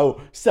 Oh,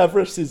 wow,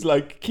 Severus is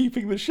like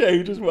keeping the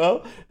shade as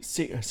well.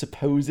 See, her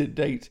supposed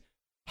date.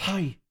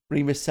 "Hi,"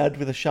 Remus said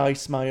with a shy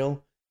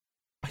smile.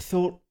 "I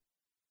thought..."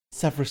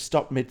 Severus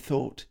stopped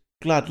mid-thought,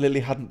 glad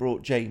Lily hadn't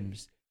brought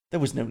James. There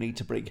was no need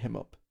to bring him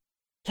up.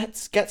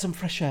 "Let's get some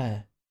fresh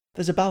air.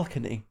 There's a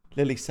balcony,"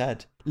 Lily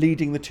said,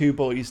 leading the two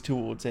boys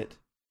towards it.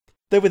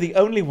 They were the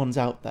only ones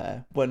out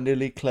there when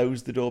Lily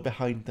closed the door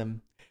behind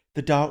them.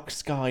 The dark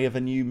sky of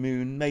a new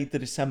moon made the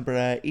December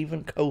air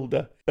even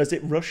colder as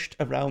it rushed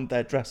around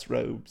their dress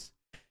robes.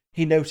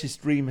 He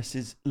noticed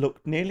Remus's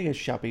looked nearly as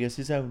shabby as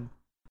his own.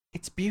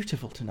 "It's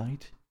beautiful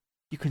tonight.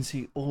 You can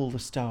see all the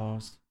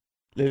stars,"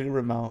 Lily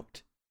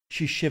remarked.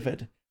 She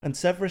shivered, and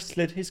Severus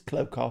slid his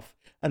cloak off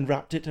and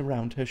wrapped it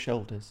around her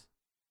shoulders.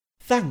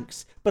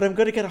 "Thanks, but I'm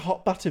going to get a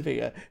hot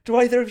Batavia. Do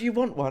either of you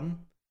want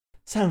one?"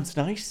 "Sounds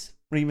nice,"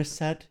 Remus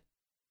said.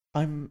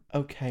 "I'm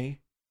okay,"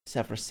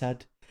 Severus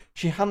said.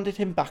 She handed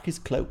him back his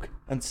cloak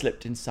and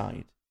slipped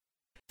inside.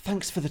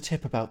 "Thanks for the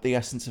tip about the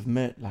essence of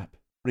Murtlap,"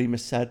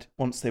 Remus said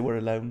once they were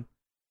alone.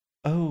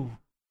 "Oh,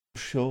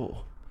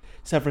 sure."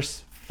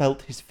 Severus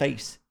felt his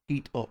face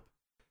heat up.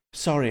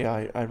 "Sorry,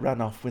 I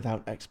ran off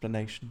without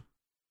explanation."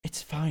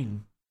 "It's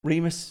fine."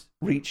 Remus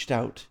reached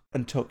out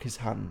and took his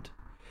hand.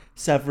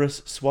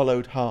 Severus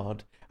swallowed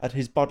hard at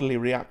his bodily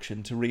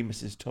reaction to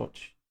Remus's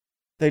touch.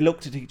 They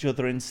looked at each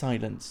other in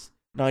silence,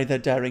 neither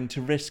daring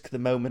to risk the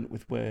moment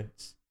with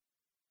words.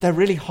 "They're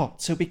really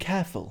hot, so be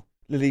careful,"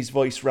 Lily's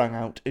voice rang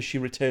out as she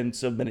returned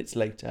some minutes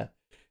later.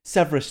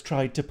 Severus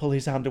tried to pull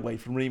his hand away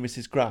from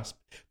Remus's grasp,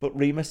 but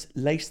Remus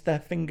laced their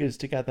fingers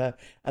together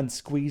and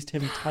squeezed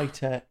him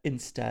tighter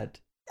instead.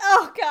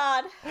 Oh,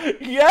 God.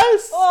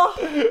 "Yes! Oh.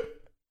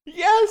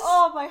 Yes!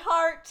 Oh, my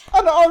heart.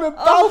 And on a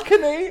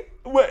balcony,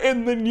 we're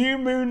in the new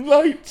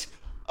moonlight.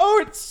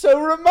 Oh, it's so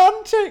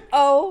romantic."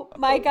 Oh,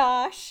 my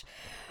gosh.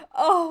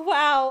 Oh,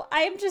 wow.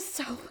 I've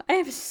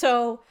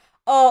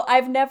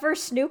never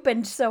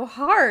snooped so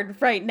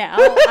hard right now.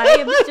 I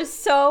am just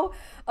so...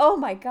 Oh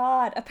my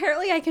god.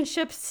 Apparently I can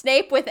ship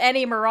Snape with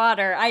any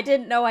Marauder. I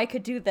didn't know I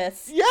could do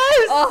this.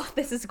 Yes! Oh,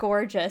 this is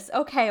gorgeous.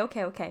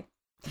 Okay.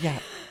 Yeah.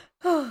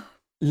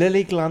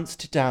 Lily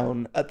glanced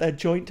down at their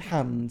joint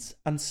hands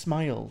and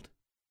smiled.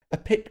 A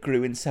pit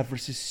grew in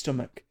Severus's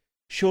stomach.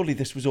 Surely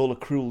this was all a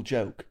cruel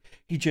joke.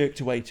 He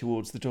jerked away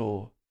towards the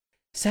door.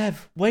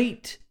 "Sev,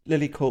 wait!"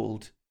 Lily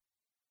called.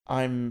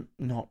 "I'm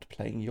not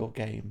playing your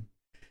game."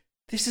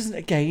 "This isn't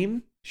a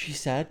game," she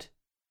said.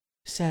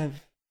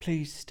 "Sev,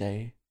 please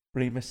stay,"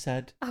 Remus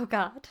said. Oh,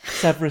 God.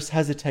 Severus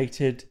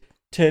hesitated,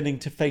 turning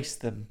to face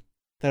them.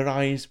 Their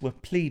eyes were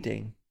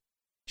pleading,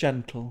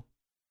 gentle,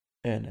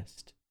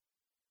 earnest.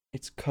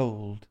 "It's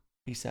cold,"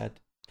 he said.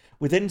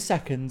 Within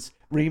seconds,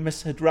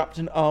 Remus had wrapped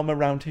an arm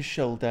around his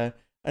shoulder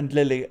and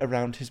Lily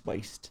around his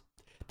waist.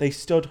 They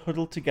stood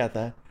huddled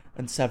together,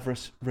 and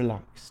Severus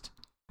relaxed.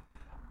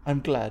 I'm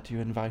glad you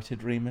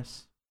invited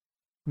Remus.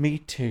 Me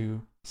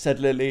too, said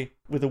Lily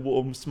with a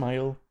warm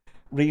smile.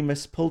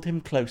 Remus pulled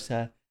him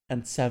closer,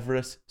 and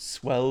Severus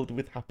swelled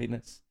with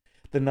happiness.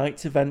 The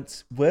night's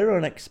events were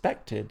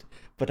unexpected,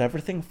 but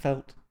everything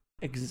felt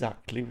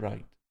exactly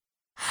right.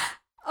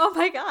 Oh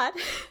my god.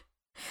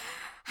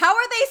 How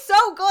are they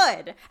so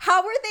good?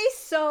 How are they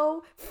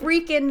so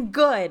freaking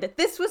good?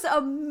 This was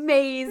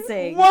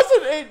amazing.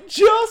 Wasn't it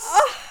just?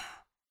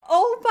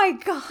 Oh my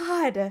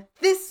god.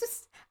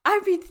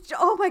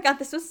 Oh my god,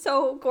 this was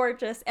so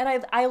gorgeous.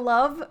 And I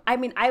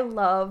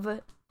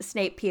love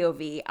Snape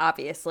POV,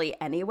 obviously,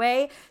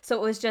 anyway. So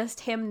it was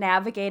just him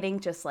navigating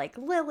just like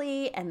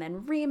Lily and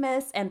then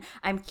Remus. And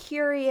I'm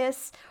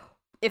curious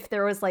if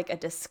there was like a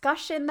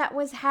discussion that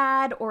was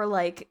had or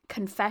like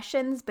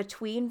confessions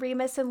between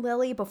Remus and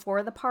Lily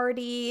before the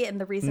party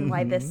and the reason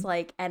why this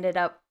like ended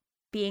up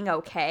being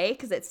okay,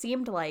 because it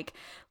seemed like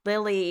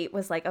Lily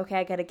was like, okay,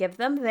 I gotta give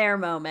them their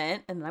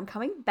moment and then I'm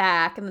coming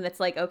back, and then it's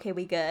like, okay,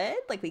 we good?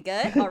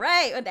 All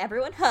right, and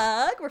everyone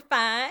hug, we're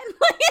fine.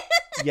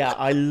 Yeah,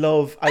 I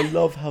love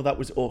how that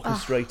was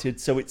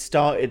orchestrated. So it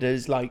started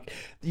as like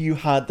you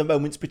had the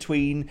moments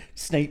between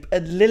Snape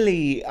and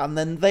Lily, and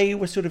then they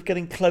were sort of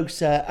getting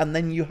closer, and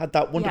then you had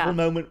that wonderful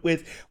moment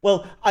with,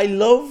 well, I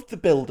loved the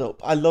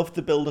build-up. I loved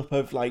the build-up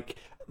of like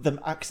them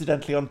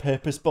accidentally on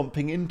purpose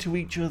bumping into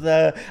each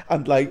other,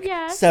 and like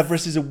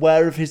Severus is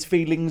aware of his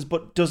feelings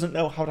but doesn't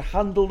know how to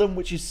handle them,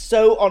 which is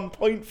so on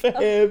point for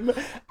him.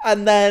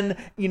 And then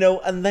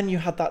you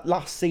had that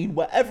last scene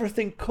where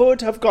everything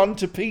could have gone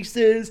to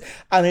pieces,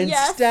 and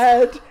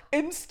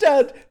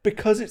instead,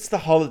 because it's the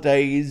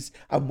holidays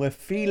and we're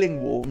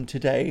feeling warm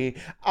today,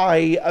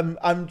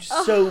 I'm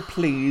so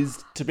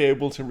pleased to be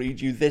able to read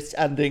you this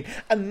ending.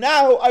 And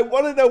now I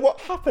want to know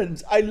what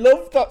happens. I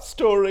love that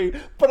story,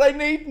 but I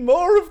need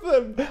more of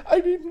them. I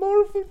need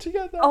more of them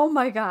together. Oh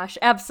my gosh,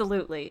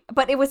 absolutely.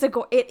 But it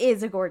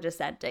is a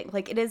gorgeous ending.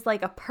 Like, it is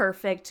like a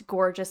perfect,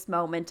 gorgeous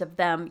moment of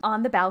them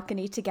on the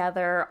balcony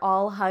together,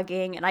 all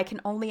hugging. And I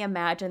can only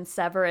imagine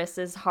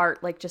Severus's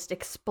heart like just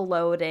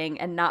exploding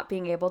and not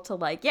being able to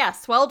like,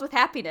 swelled with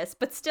happiness,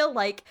 but still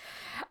like,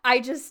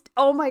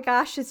 oh my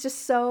gosh, it's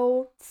just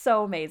so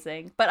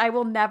amazing. But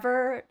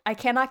I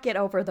cannot get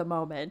over the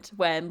moment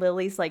when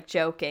Lily's like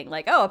joking,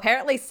 like, oh,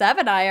 apparently Sev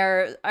and I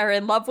are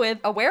in love with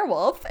a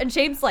werewolf, and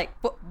James like,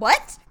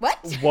 what?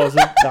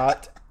 Wasn't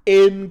that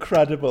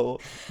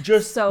incredible?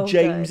 Just so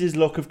James's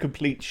look of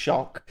complete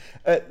shock.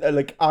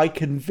 Like, I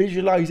can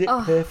visualize it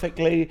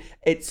perfectly.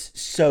 It's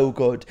so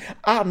good.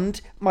 And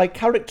my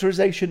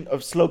characterization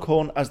of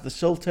Slughorn as the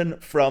Sultan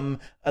from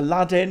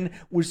Aladdin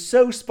was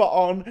so spot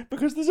on,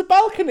 because there's a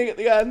balcony at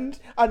the end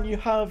and you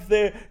have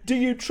the "do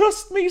you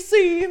trust me"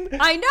 scene.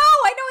 I know,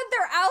 and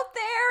they're out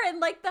there, and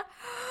like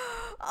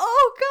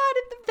oh god,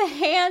 and the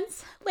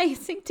hands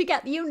lacing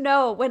together.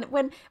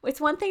 When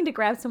it's one thing to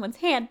grab someone's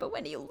hand, but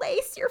when you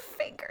lace your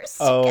fingers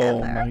together. Oh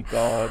my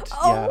god.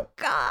 Oh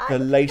god. The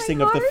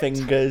lacing of the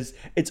fingers.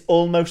 It's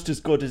almost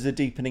as good as a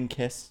deepening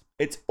kiss.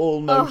 It's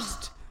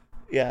almost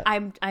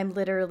I'm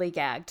literally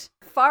gagged.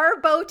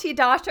 Farboti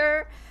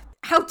daughter,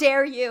 how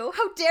dare you?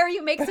 How dare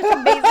you make such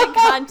amazing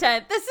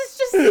content? This is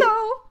just so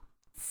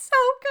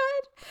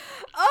good.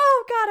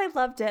 Oh god, I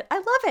loved it. I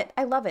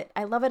love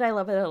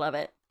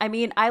it. I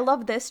mean, I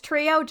love this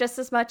trio just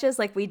as much as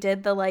like we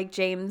did the like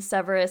James,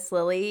 Severus,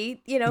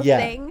 Lily,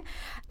 thing.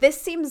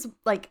 This seems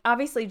like,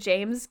 obviously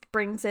James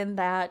brings in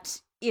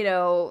that,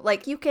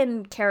 like, you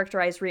can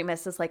characterize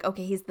Remus as like,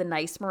 okay, he's the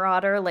nice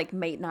marauder, like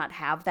might not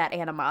have that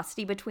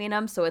animosity between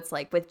them. So it's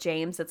like with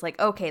James, it's like,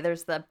 okay,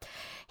 there's the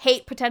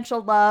hate,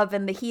 potential love,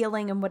 and the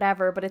healing and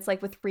whatever. But it's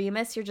like with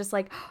Remus, you're just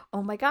like,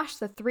 oh my gosh,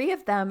 the three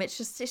of them, it's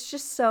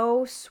just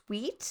so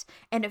sweet,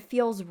 and it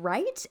feels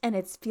right, and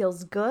it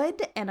feels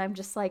good. And I'm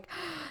just like,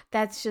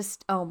 that's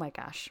just, oh my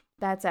gosh.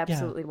 That's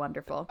absolutely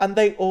wonderful. And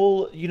they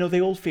all, they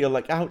all feel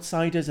like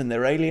outsiders, and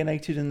they're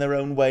alienated in their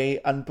own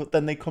way, but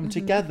then they come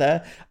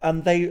together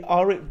and they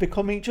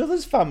become each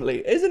other's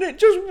family. Isn't it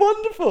just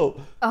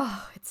wonderful?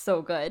 Oh, it's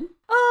so good.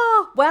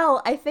 Oh,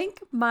 well, I think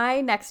my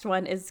next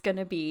one is going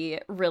to be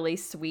really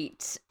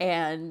sweet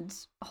and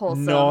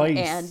wholesome. Nice.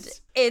 And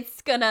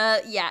it's gonna,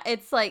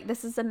 it's like,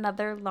 this is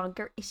another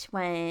longer-ish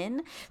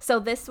one. So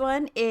this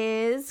one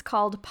is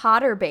called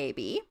Potter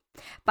Baby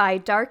by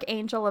Dark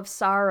Angel of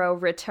Sorrow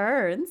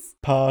Returns.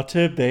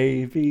 Potter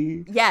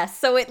Baby. Yes,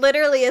 so it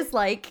literally is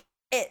like,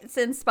 it's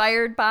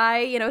inspired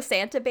by,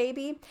 Santa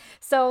Baby.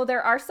 So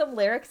there are some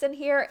lyrics in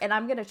here, and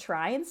I'm going to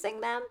try and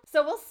sing them.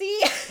 So we'll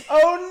see.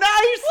 Oh,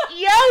 nice!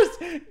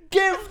 Yes!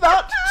 Give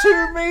that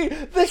to me!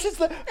 This is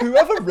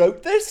whoever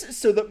wrote this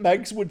so that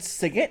Megs would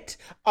sing it.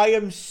 I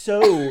am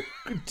so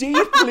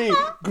deeply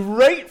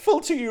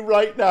grateful to you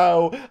right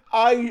now.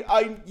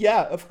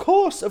 Of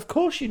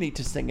course you need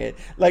to sing it.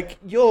 Like,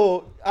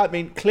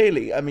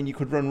 clearly, you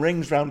could run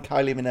rings round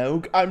Kylie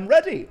Minogue. I'm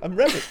ready.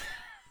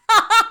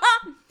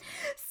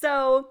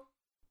 So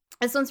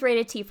This one's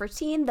rated T for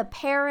teen. The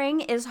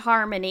pairing is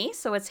Harmony,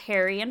 so it's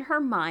Harry and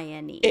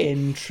Hermione.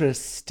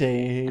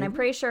 Interesting. And I'm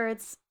pretty sure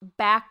it's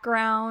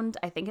background.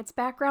 I think it's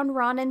background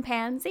Ron and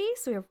Pansy.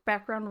 So we have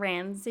background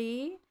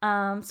Ramsey.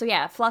 So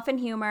yeah, fluff and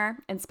humor,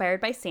 inspired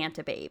by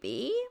Santa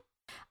Baby.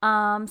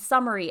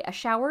 Summary: a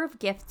shower of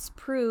gifts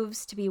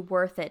proves to be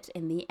worth it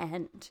in the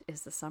end.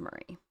 Is the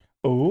summary.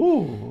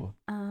 Ooh.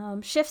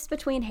 Shifts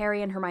between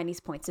Harry and Hermione's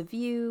points of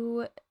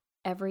view.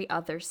 Every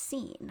other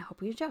scene.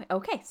 Hope you enjoy.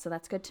 Okay, so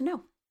that's good to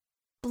know.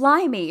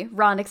 Blimey,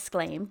 Ron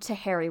exclaimed to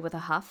Harry with a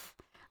huff.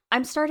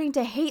 I'm starting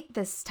to hate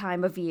this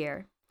time of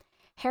year.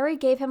 Harry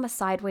gave him a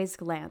sideways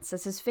glance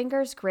as his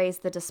fingers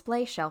grazed the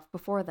display shelf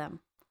before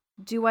them.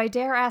 Do I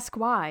dare ask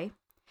why?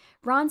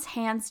 Ron's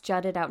hands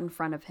jutted out in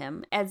front of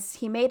him as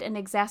he made an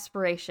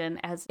exasperation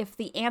as if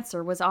the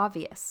answer was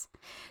obvious.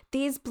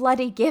 These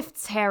bloody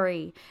gifts,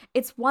 Harry.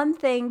 It's one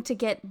thing to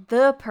get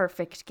the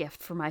perfect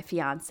gift for my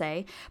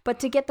fiancé, but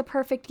to get the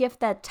perfect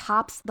gift that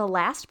tops the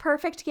last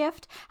perfect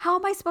gift? How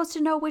am I supposed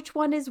to know which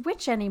one is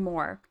which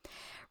anymore?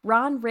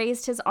 Ron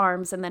raised his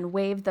arms and then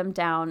waved them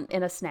down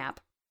in a snap.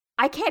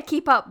 I can't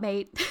keep up,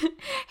 mate.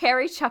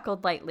 Harry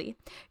chuckled lightly.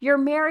 You're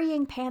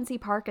marrying Pansy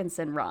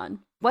Parkinson, Ron.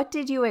 What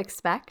did you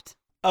expect?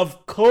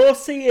 Of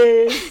course he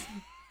is.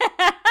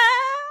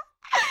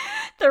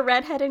 The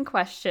redhead in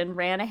question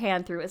ran a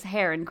hand through his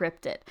hair and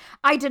gripped it.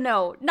 I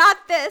dunno,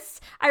 not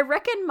this. I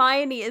reckon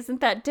Hermione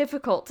isn't that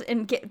difficult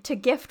to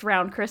gift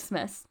round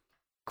Christmas.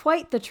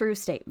 Quite the true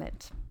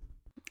statement.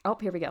 Oh,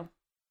 here we go.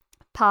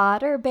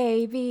 Potter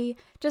baby,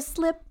 just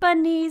slip a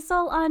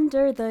Kneazle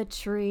under the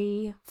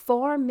tree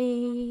for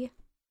me.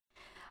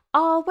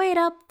 I'll wait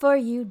up for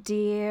you,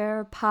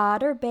 dear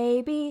Potter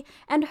baby,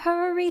 and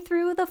hurry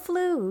through the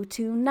flue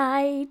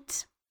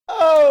tonight.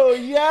 Oh,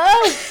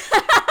 yes!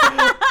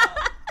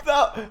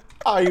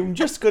 That's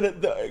just gonna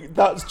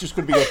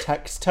be your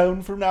text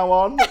tone from now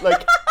on.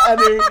 Like,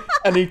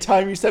 any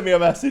time you send me a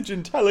message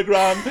in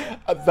Telegram,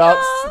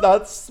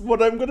 that's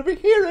what I'm gonna be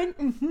hearing.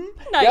 Mm-hmm.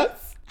 Nice.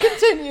 Yep.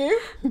 Continue.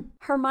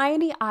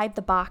 Hermione eyed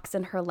the box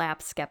in her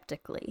lap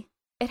skeptically.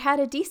 It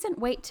had a decent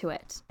weight to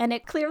it, and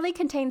it clearly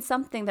contained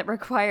something that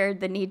required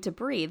the need to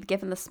breathe,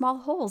 given the small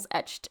holes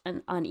etched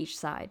on each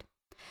side.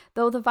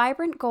 Though the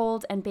vibrant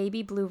gold and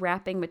baby blue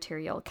wrapping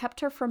material kept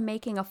her from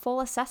making a full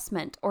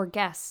assessment or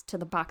guess to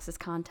the box's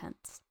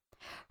contents.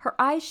 Her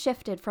eyes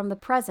shifted from the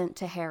present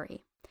to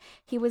Harry.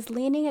 He was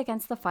leaning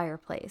against the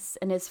fireplace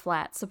in his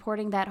flat,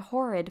 supporting that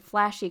horrid,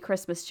 flashy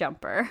Christmas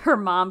jumper her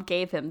mom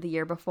gave him the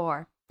year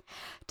before.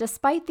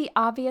 Despite the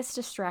obvious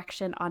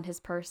distraction on his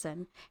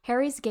person,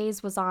 Harry's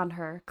gaze was on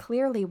her,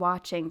 clearly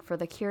watching for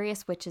the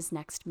curious witch's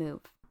next move.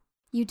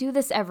 You do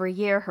this every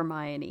year,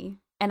 Hermione,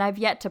 and I've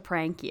yet to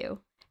prank you,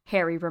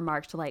 Harry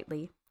remarked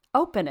lightly.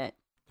 Open it.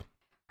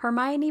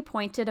 Hermione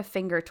pointed a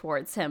finger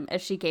towards him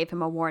as she gave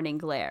him a warning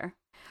glare.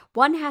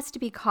 One has to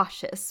be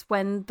cautious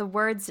when the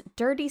words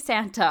dirty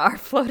Santa are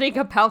floating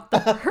about the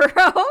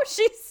burrow,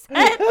 she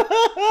said.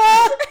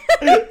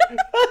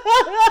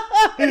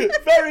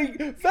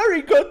 Very,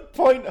 very good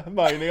point,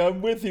 Hermione.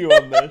 I'm with you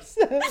on this.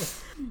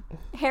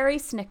 Harry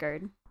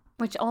snickered,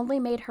 which only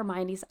made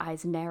Hermione's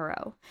eyes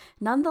narrow.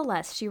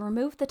 Nonetheless, she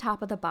removed the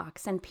top of the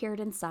box and peered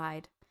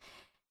inside.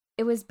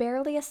 It was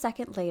barely a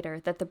second later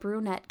that the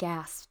brunette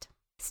gasped.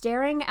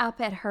 Staring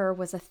up at her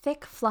was a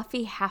thick,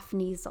 fluffy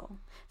half-Kneazle.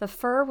 The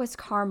fur was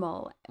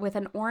caramel, with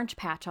an orange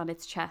patch on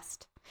its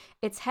chest.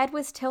 Its head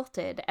was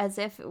tilted, as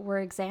if it were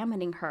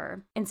examining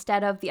her,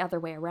 instead of the other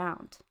way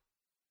around.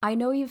 I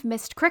know you've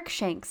missed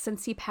Crickshanks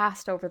since he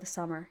passed over the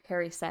summer,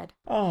 Harry said.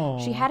 Oh.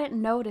 She hadn't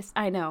noticed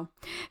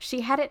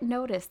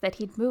that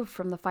he'd moved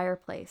from the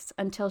fireplace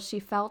until she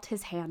felt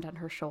his hand on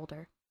her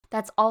shoulder.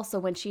 That's also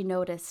when she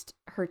noticed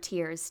her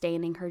tears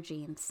staining her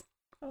jeans.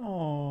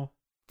 Oh.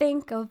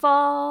 Think of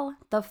all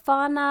the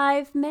fun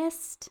I've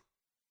missed.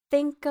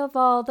 Think of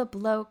all the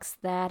blokes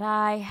that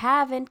I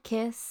haven't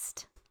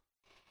kissed.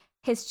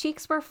 His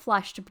cheeks were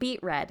flushed beet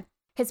red.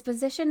 His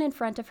position in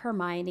front of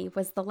Hermione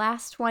was the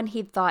last one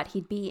he'd thought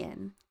he'd be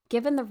in.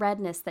 Given the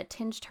redness that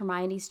tinged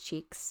Hermione's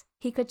cheeks,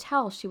 he could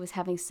tell she was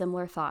having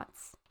similar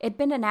thoughts. It'd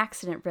been an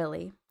accident,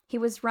 really. He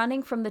was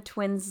running from the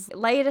twins'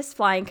 latest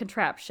flying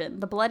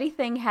contraption, the bloody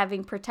thing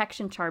having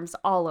protection charms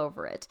all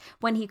over it,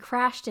 when he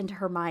crashed into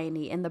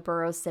Hermione in the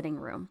Burrows' sitting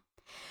room.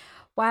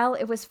 While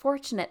it was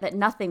fortunate that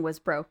nothing was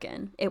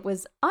broken, it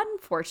was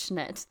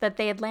unfortunate that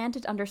they had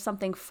landed under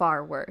something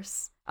far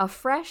worse, a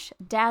fresh,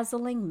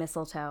 dazzling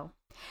mistletoe.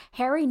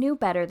 Harry knew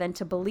better than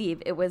to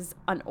believe it was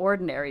an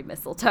ordinary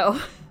mistletoe.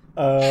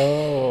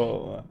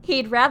 Oh.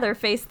 He'd rather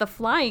face the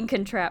flying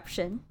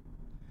contraption.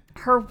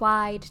 Her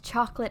wide,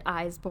 chocolate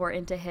eyes bore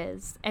into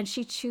his, and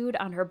she chewed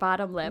on her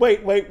bottom lip.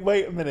 Wait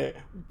a minute.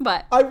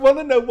 What? I want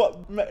to know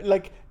what,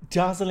 like,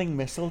 dazzling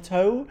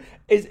mistletoe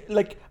is,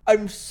 like,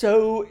 I'm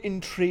so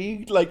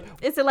intrigued, like...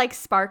 Is it, like,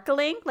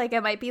 sparkling? Like,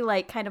 it might be,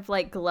 like, kind of,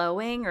 like,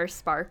 glowing or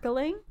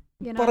sparkling?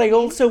 You know but I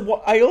also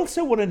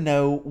want to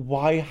know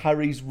why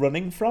Harry's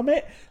running from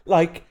it.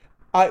 Like,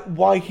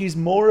 why he's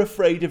more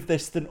afraid of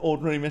this than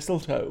ordinary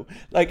mistletoe.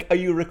 Like, are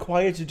you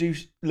required to do,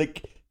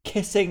 like,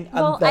 kissing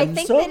and then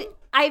some?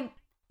 I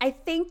I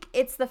think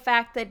it's the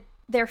fact that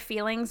their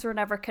feelings were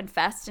never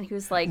confessed, and he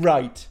was like,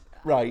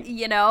 Right.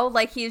 You know,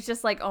 like he's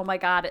just like, oh my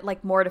God,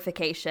 like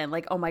mortification,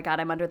 like, oh my God,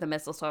 I'm under the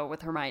mistletoe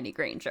with Hermione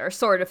Granger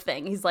sort of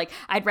thing. He's like,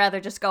 I'd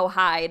rather just go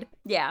hide.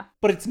 Yeah.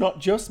 But it's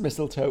not just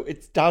mistletoe,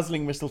 it's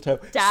dazzling mistletoe.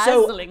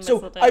 Mistletoe.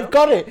 So I've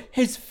got it.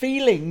 His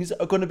feelings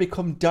are going to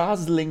become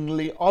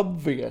dazzlingly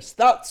obvious.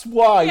 That's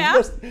why.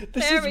 Yeah,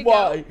 This is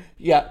why. Go.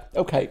 Yeah.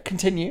 Okay,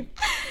 continue.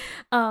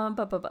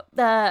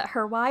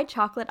 Her wide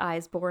chocolate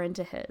eyes bore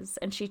into his,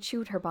 and she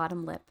chewed her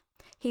bottom lip.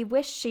 He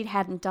wished she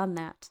hadn't done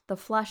that. The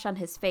flush on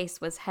his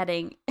face was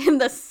heading in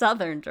the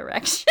southern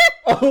direction.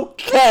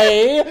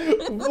 Okay.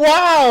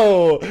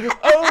 Wow.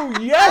 Oh,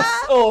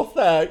 yes,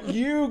 author.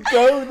 You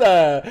go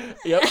there.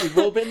 Yep, we've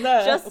all been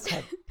there.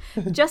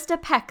 Just a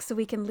peck so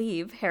we can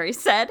leave, Harry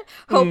said,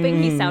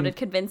 hoping he sounded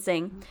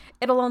convincing.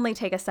 It'll only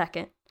take a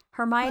second.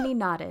 Hermione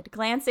nodded,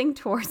 glancing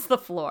towards the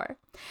floor.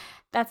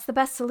 That's the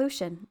best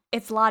solution.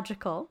 It's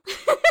logical.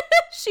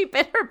 She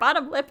bit her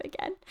bottom lip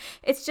again.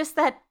 It's just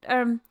that,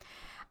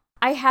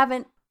 I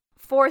haven't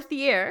 4th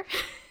year.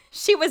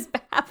 She was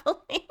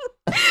babbling,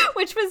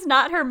 which was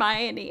not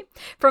Hermione.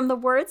 From the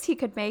words he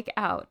could make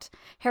out,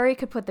 Harry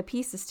could put the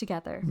pieces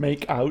together.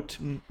 Make out.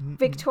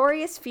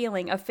 Victoria's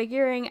feeling of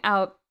figuring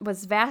out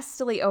was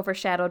vastly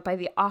overshadowed by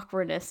the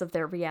awkwardness of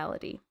their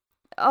reality.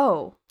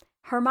 Oh,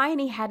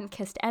 Hermione hadn't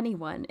kissed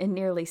anyone in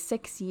nearly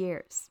 6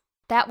 years.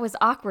 That was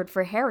awkward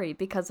for Harry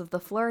because of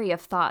the flurry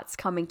of thoughts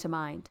coming to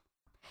mind.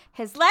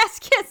 His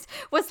last kiss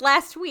was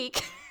last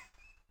week.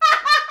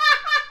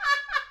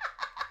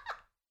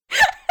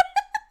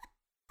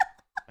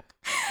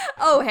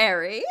 Oh,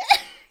 Harry.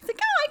 He's like,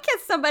 oh, I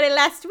kissed somebody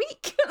last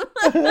week.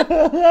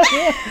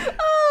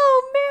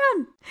 Oh,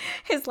 man.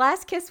 His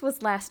last kiss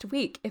was last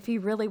week, if he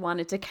really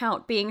wanted to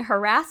count being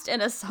harassed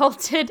and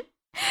assaulted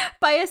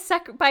by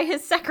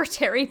his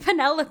secretary,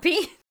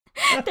 Penelope.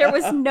 There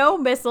was no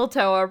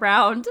mistletoe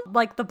around,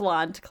 like the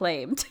blonde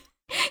claimed.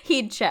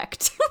 He'd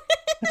checked.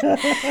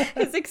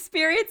 His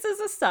experiences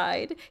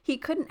aside, he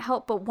couldn't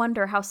help but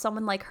wonder how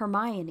someone like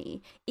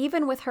Hermione,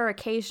 even with her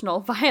occasional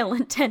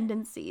violent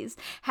tendencies,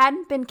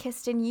 hadn't been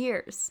kissed in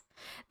years.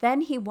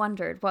 Then he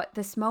wondered what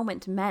this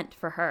moment meant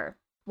for her,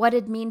 what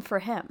it'd mean for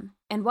him,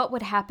 and what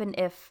would happen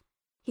if...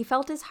 He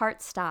felt his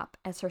heart stop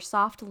as her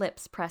soft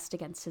lips pressed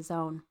against his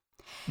own.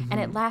 And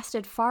it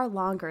lasted far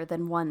longer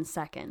than 1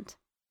 second.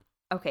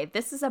 Okay,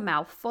 this is a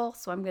mouthful,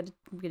 so I'm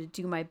gonna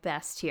do my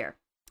best here.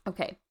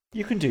 Okay.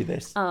 You can do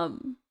this.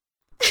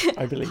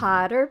 I believe.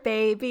 Potter,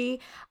 baby,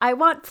 I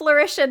want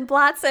flourish and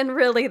blots, and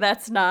really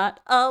that's not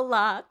a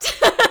lot.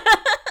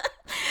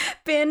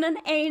 Been an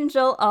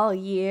angel all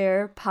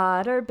year,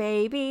 Potter,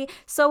 baby,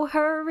 so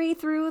hurry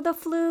through the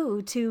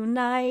flu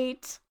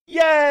tonight.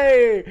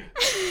 Yay!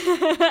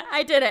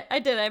 I did it. I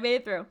made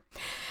it through.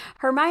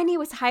 Hermione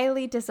was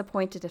highly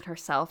disappointed in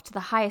herself to the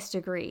highest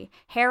degree.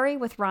 Harry,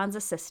 with Ron's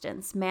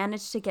assistance,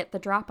 managed to get the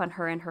drop on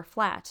her in her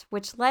flat,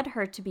 which led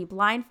her to be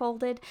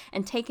blindfolded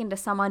and taken to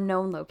some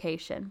unknown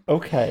location.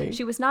 Okay.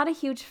 She was not a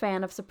huge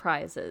fan of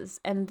surprises,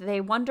 and they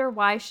wonder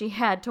why she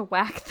had to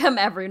whack them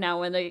every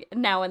now and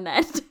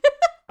then.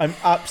 I'm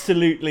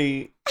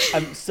absolutely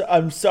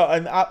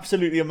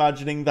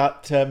imagining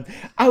that.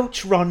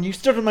 Ouch, Ron! You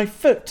stood on my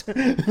foot.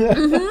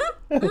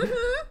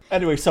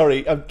 Anyway,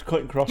 sorry, I'm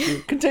cutting across you.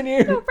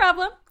 Continue. No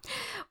problem.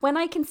 When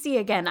I can see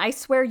again, I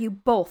swear you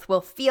both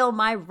will feel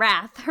my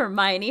wrath,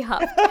 Hermione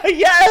huffed.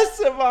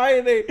 Yes,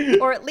 Hermione.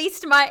 Or at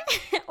least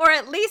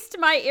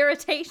my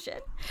irritation.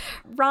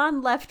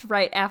 Ron left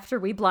right after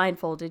we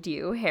blindfolded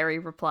you, Harry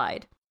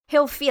replied.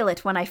 He'll feel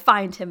it when I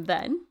find him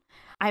then.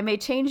 I may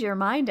change your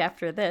mind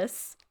after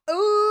this.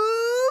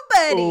 Ooh,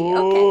 buddy.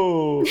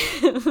 Ooh.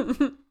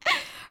 Okay.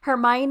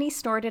 Hermione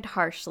snorted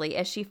harshly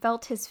as she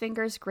felt his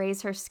fingers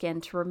graze her skin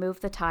to remove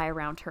the tie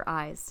around her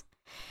eyes.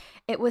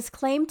 It was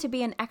claimed to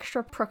be an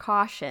extra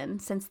precaution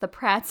since the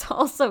Pratts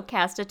also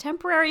cast a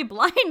temporary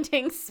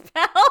blinding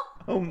spell.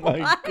 Oh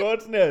my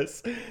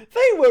goodness.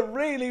 They were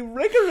really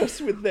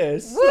rigorous with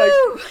this.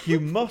 Woo! Like, you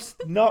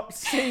must not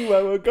see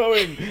where we're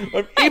going.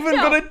 I'm even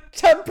going to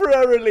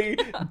temporarily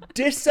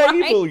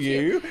disable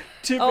you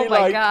to oh be my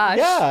like, gosh.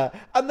 yeah.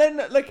 And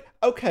then, like,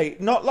 okay,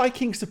 not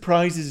liking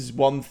surprises is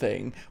one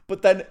thing,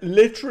 but then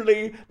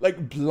literally,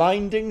 like,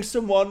 blinding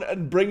someone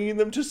and bringing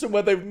them to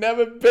somewhere they've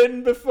never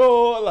been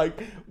before. Like,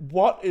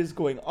 what is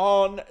going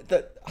on?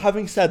 That,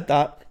 having said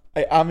that,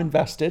 I am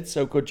invested,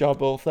 so good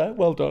job, author.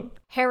 Well done.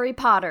 Harry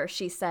Potter,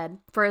 she said,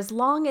 for as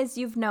long as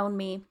you've known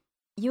me,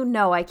 you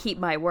know I keep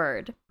my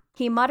word.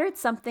 He muttered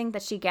something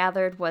that she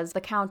gathered was the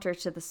counter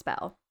to the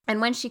spell.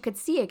 And when she could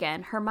see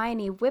again,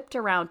 Hermione whipped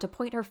around to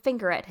point her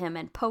finger at him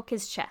and poke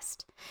his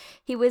chest.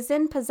 He was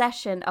in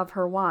possession of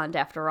her wand,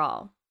 after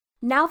all.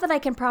 Now that I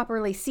can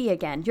properly see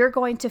again, you're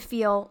going to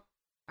feel...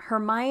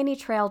 Hermione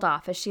trailed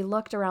off as she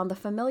looked around the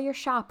familiar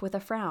shop with a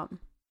frown.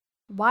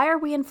 Why are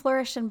we in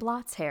Flourish and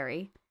Blots,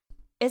 Harry?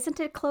 Isn't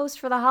it closed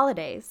for the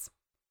holidays?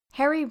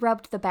 Harry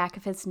rubbed the back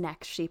of his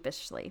neck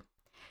sheepishly.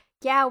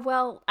 Yeah,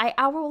 well, I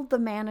owled the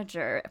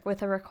manager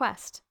with a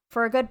request.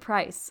 For a good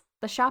price.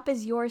 The shop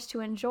is yours to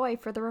enjoy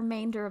for the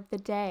remainder of the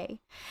day.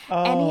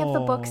 Any of the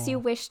books you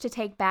wish to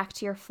take back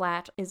to your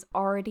flat is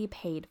already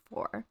paid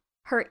for.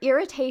 Her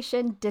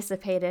irritation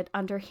dissipated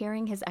under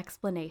hearing his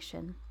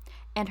explanation,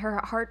 and her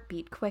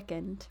heartbeat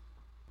quickened.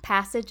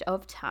 Passage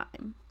of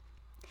time.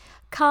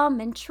 Come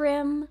and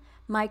trim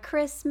my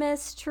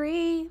Christmas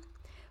tree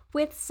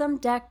with some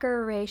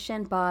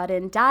decoration bought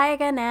in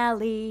Diagon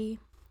Alley.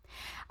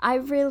 I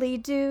really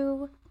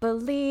do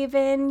believe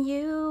in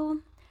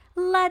you.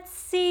 Let's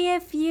see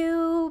if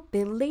you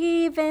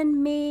believe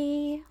in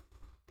me.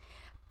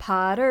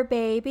 Potter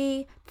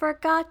baby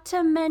forgot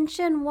to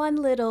mention one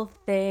little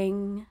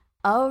thing,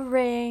 a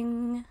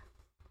ring.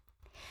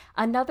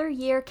 Another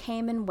year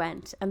came and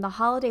went, and the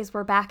holidays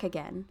were back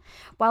again.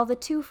 While the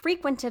two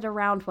frequented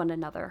around one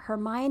another,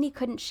 Hermione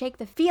couldn't shake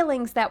the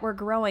feelings that were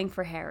growing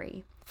for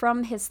Harry.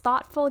 From his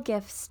thoughtful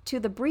gifts to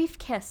the brief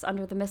kiss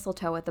under the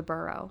mistletoe at the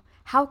Burrow,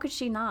 how could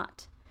she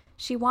not?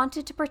 She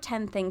wanted to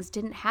pretend things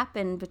didn't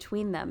happen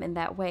between them in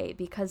that way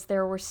because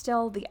there were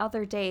still the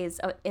other days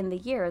in the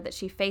year that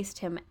she faced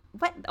him.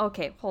 What?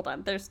 Okay, hold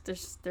on. There's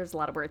a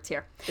lot of words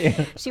here.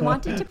 She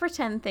wanted to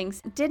pretend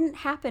things didn't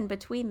happen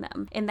between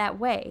them in that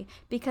way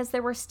because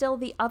there were still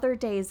the other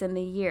days in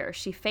the year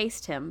she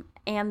faced him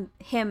and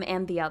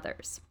the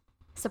others.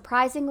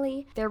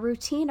 Surprisingly, their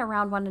routine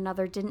around one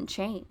another didn't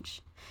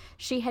change.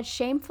 She had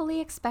shamefully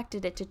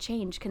expected it to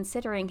change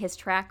considering his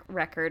track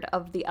record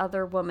of the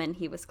other woman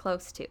he was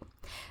close to.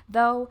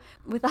 Though,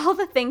 with all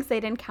the things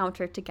they'd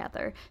encountered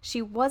together,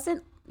 she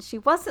wasn't,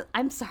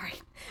 I'm sorry.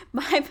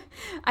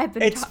 I've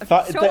been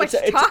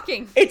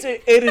talking.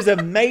 It is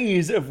a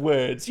maze of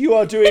words. You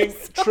are doing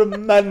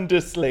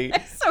tremendously.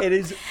 It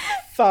is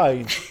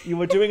fine.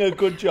 You are doing a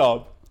good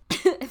job.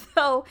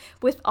 Though,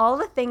 with all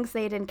the things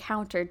they'd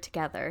encountered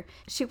together,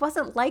 she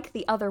wasn't like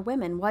the other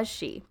women, was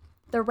she?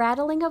 The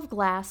rattling of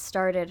glass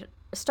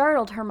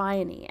startled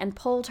Hermione and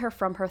pulled her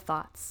from her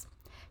thoughts.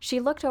 She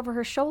looked over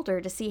her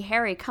shoulder to see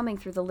Harry coming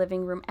through the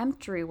living room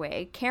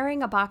entryway,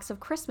 carrying a box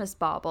of Christmas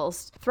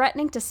baubles,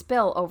 threatening to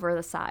spill over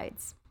the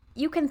sides.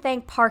 You can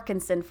thank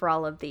Parkinson for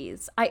all of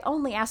these. I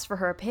only asked for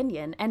her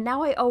opinion, and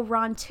now I owe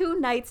Ron 2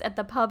 nights at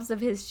the pubs of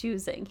his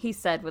choosing, he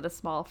said with a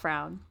small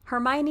frown.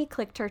 Hermione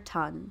clicked her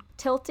tongue,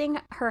 tilting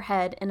her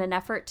head in an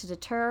effort to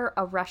deter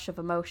a rush of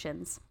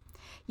emotions.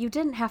 You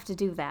didn't have to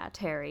do that,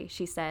 Harry,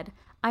 she said.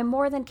 I'm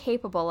more than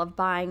capable of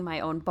buying my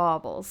own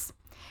baubles.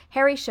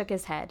 Harry shook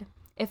his head.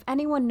 If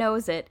anyone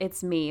knows it,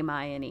 it's me,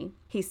 Hermione,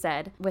 he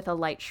said with a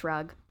light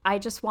shrug. I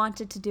just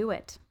wanted to do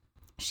it.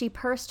 She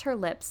pursed her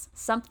lips.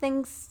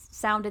 Something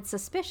sounded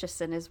suspicious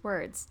in his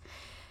words.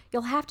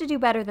 You'll have to do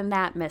better than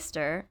that,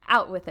 mister.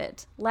 Out with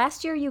it.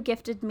 Last year you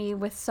gifted me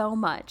with so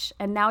much,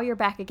 and now you're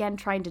back again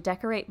trying to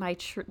decorate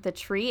the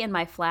tree in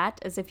my flat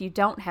as if you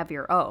don't have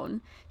your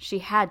own. She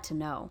had to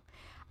know.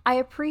 I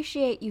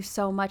appreciate you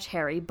so much,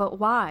 Harry, but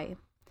why?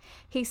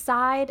 He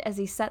sighed as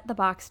he set the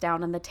box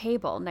down on the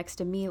table next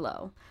to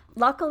Milo.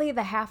 Luckily,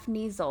 the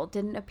half-Kneazle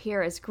didn't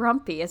appear as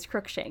grumpy as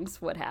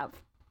Crookshanks would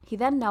have. He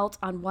then knelt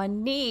on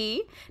one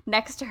knee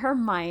next to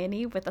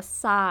Hermione with a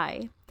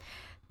sigh.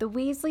 The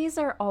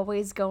Weasleys are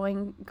always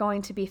going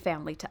to be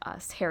family to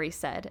us, Harry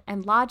said,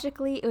 and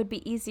logically it would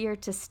be easier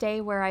to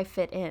stay where I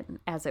fit in,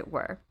 as it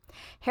were.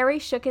 Harry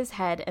shook his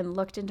head and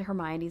looked into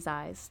Hermione's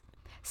eyes.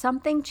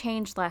 Something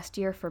changed last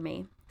year for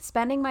me.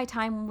 Spending my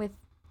time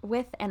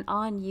with and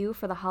on you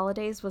for the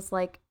holidays was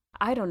like,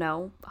 I don't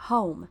know,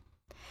 home.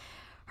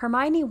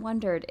 Hermione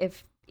wondered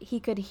if he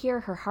could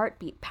hear her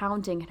heartbeat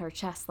pounding in her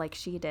chest like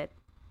she did.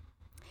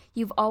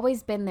 You've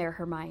always been there,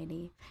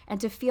 Hermione, and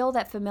to feel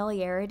that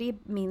familiarity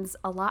means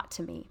a lot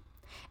to me.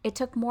 It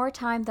took more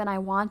time than I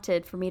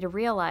wanted for me to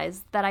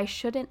realize that I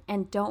shouldn't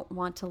and don't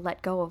want to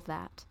let go of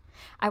that.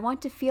 I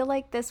want to feel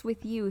like this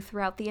with you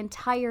throughout the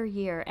entire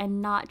year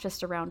and not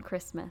just around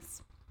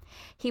Christmas.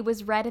 He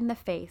was red in the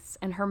face,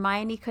 and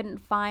Hermione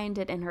couldn't find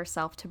it in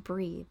herself to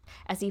breathe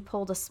as he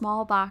pulled a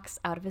small box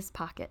out of his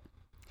pocket.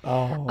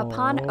 Oh.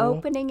 Upon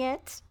opening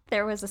it,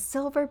 there was a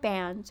silver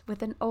band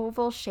with an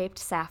oval-shaped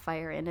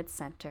sapphire in its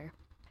center.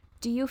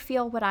 Do you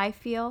feel what I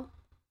feel?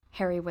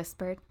 Harry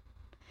whispered.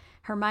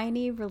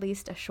 Hermione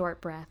released a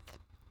short breath.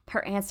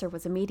 Her answer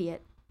was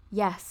immediate.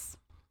 Yes.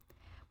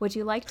 Would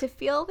you like to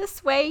feel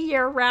this way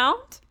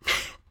year-round?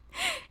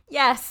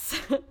 Yes.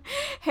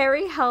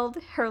 Harry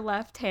held her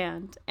left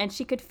hand, and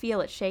she could feel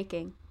it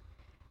shaking.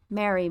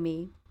 Marry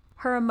me.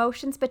 Her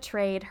emotions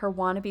betrayed her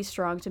wannabe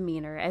strong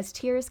demeanor as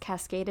tears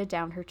cascaded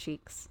down her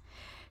cheeks.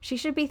 She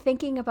should be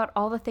thinking about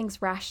all the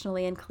things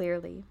rationally and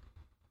clearly.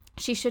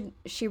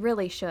 She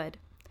really should.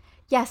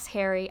 Yes,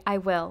 Harry, I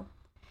will.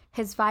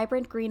 His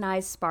vibrant green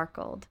eyes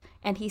sparkled,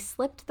 and he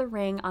slipped the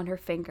ring on her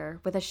finger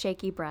with a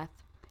shaky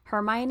breath.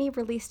 Hermione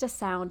released a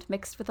sound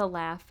mixed with a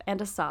laugh and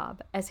a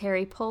sob as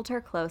Harry pulled her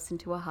close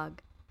into a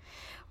hug.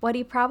 What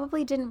he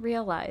probably didn't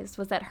realize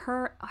was that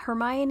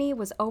Hermione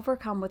was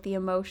overcome with the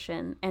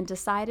emotion and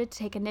decided to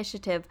take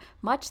initiative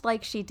much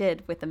like she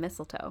did with the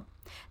mistletoe.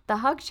 The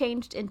hug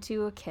changed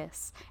into a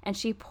kiss, and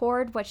she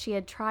poured what she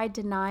had tried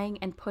denying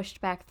and pushed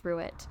back through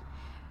it.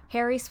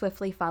 Harry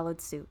swiftly followed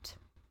suit.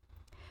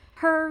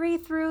 Hurry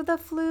through the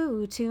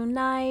flue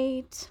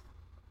tonight.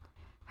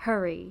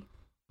 Hurry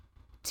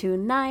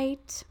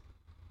tonight.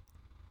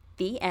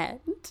 The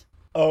end.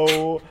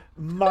 Oh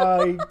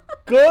my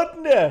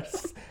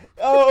goodness!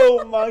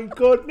 Oh my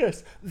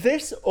goodness!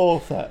 This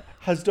author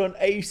has done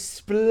a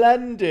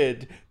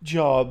splendid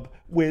job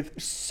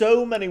with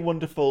so many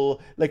wonderful,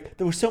 there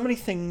were so many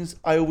things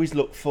I always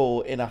look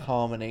for in a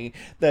harmony.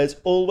 There's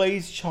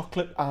always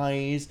chocolate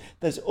eyes.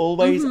 There's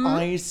always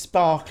eyes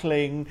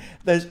sparkling.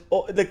 There's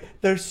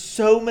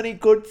so many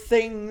good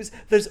things.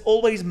 There's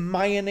always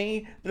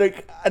Hermione.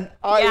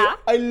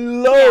 I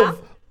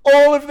love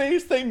all of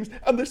these things,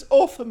 and this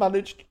author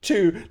managed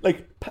to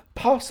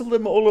parcel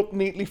them all up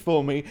neatly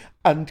for me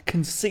and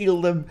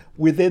conceal them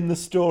within the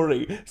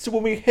story. So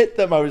when we hit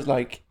them, I was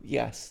like,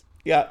 yes,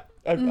 yeah.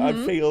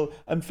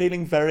 I'm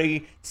feeling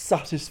very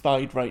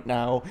satisfied right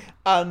now,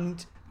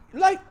 and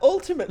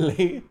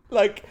ultimately,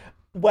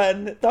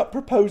 when that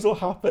proposal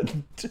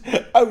happened,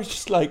 I was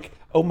just like,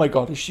 oh my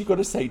God, is she going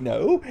to say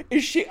no?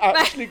 Is she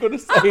actually going to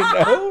say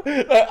no?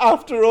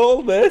 After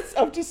all this,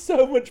 after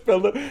so much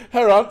build-up,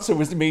 her answer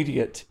was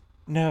immediate.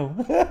 No.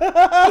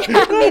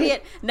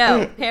 Immediate.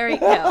 No, Harry.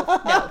 No.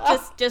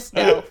 Just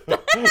no.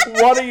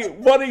 What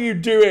are you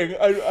doing?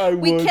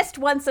 We kissed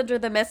once under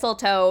the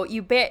mistletoe.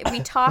 We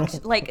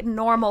talked like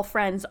normal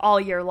friends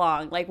all year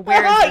long.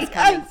 Where is this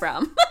coming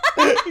from?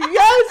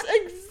 Yes,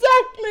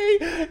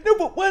 exactly. No,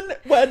 but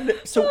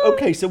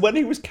when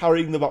he was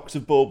carrying the box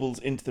of baubles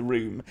into the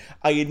room,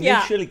 I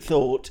initially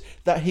thought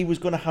that he was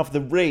going to have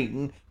the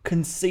ring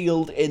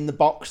concealed in the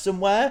box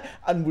somewhere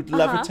and would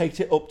levitate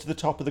it up to the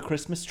top of the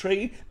Christmas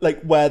tree,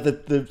 where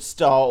the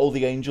star or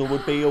the angel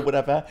would be or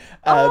whatever.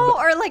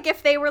 Or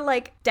if they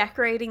were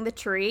decorating the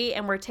tree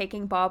and were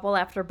taking bauble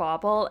after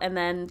bauble and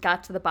then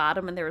got to the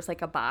bottom and there was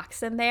a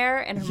box in there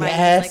and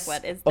Hermione was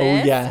what is this?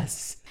 Oh,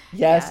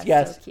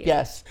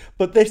 yes.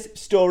 But this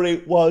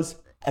story was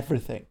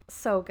everything.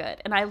 So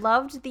good. And I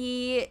loved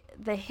the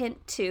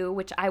hint too,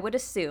 which I would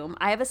assume.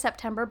 I have a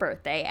September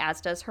birthday,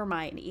 as does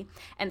Hermione,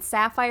 and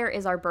sapphire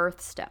is our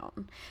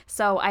birthstone.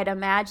 So I'd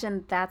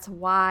imagine that's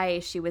why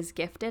she was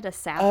gifted a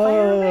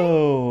sapphire ring.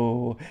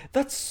 Oh,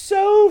 that's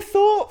so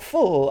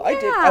thoughtful. I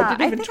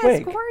didn't even twig. I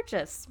think that's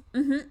gorgeous.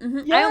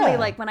 Yeah. I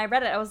only when I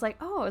read it, I was like,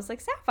 oh, it's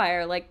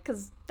sapphire,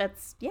 because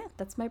that's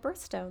my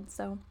birthstone.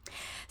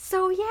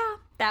 So yeah,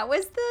 that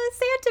was the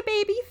Santa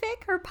baby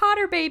fic, or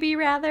Potter baby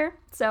rather.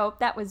 So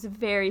that was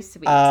very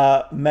sweet.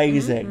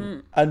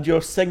 Amazing. And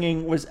your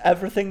singing was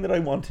everything that I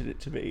wanted it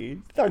to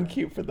be. Thank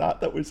you for that.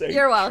 That was a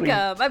You're welcome.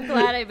 Treat. I'm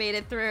glad I made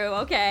it through.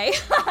 Okay.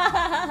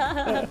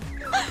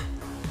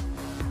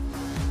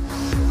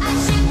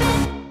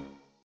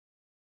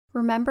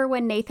 Remember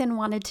when Nathan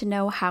wanted to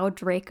know how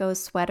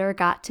Draco's sweater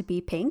got to be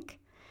pink?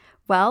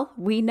 Well,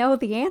 we know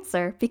the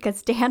answer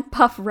because Dan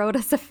Puff wrote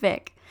us a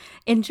fic.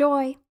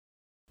 Enjoy.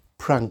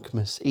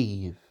 Prankmas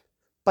Eve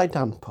by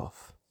Dan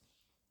Puff.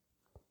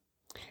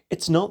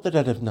 It's not the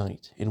dead of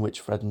night in which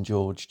Fred and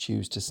George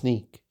choose to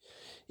sneak.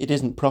 It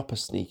isn't proper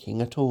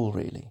sneaking at all,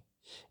 really.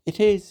 It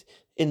is,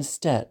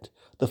 instead,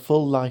 the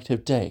full light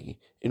of day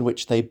in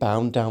which they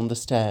bound down the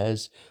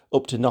stairs,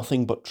 up to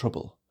nothing but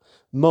trouble.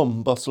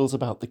 Mum bustles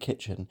about the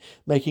kitchen,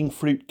 making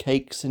fruit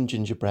cakes and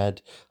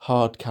gingerbread,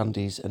 hard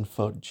candies and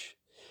fudge.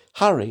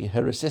 Harry,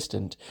 her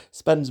assistant,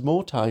 spends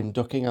more time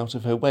ducking out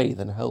of her way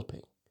than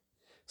helping.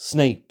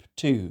 Snape,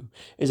 too,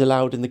 is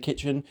allowed in the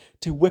kitchen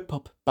to whip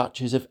up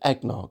batches of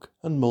eggnog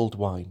and mulled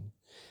wine.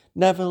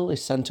 Neville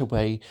is sent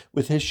away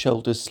with his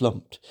shoulders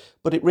slumped,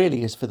 but it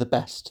really is for the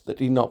best that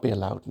he not be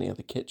allowed near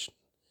the kitchen.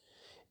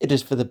 It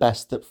is for the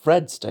best that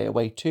Fred stay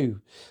away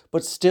too,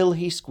 but still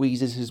he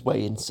squeezes his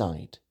way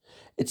inside.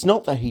 It's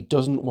not that he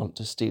doesn't want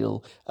to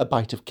steal a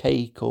bite of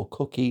cake or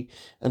cookie,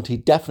 and he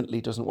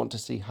definitely doesn't want to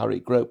see Harry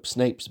grope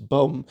Snape's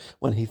bum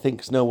when he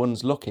thinks no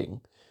one's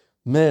looking.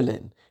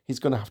 Merlin, he's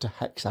going to have to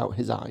hex out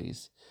his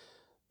eyes.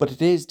 But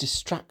it is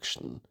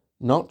distraction,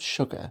 not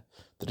sugar,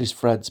 that is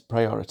Fred's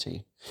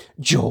priority.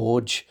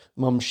 George,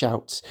 Mum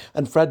shouts,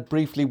 and Fred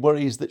briefly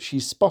worries that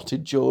she's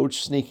spotted George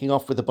sneaking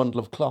off with a bundle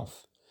of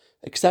cloth.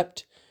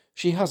 Except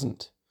she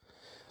hasn't.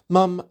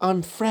 Mum,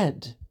 I'm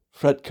Fred,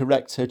 Fred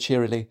corrects her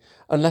cheerily.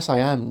 Unless I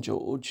am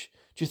George.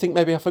 Do you think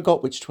maybe I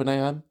forgot which twin I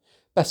am?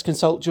 Best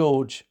consult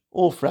George.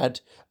 Or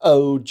Fred.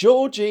 Oh,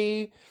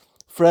 Georgie!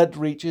 Fred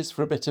reaches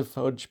for a bit of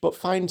fudge, but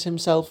finds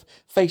himself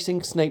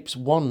facing Snape's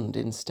wand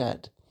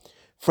instead.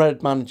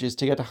 Fred manages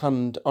to get a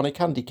hand on a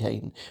candy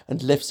cane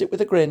and lifts it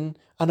with a grin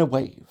and a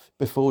wave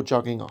before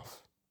jogging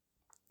off.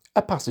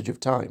 A passage of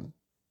time.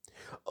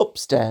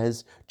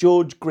 Upstairs,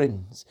 George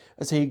grins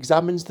as he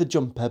examines the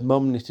jumper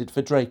Mum knitted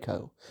for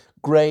Draco,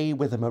 grey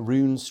with a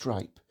maroon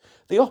stripe,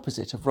 the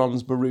opposite of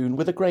Ron's maroon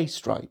with a grey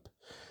stripe.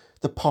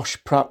 The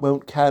posh prat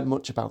won't care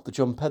much about the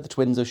jumper, the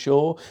twins are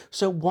sure,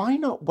 so why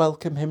not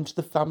welcome him to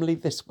the family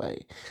this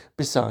way?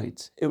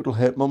 Besides, it will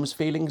hurt Mum's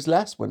feelings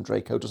less when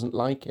Draco doesn't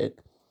like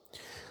it.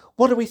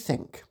 What do we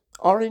think?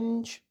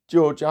 Orange?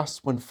 George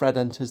asks when Fred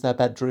enters their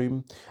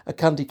bedroom. A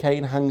candy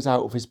cane hangs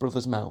out of his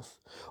brother's mouth.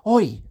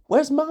 Oi,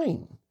 where's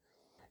mine?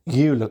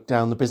 You look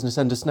down the business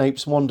end of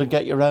Snape's wand and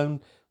get your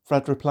own.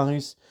 Fred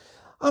replies.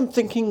 I'm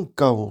thinking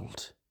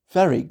gold.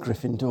 Very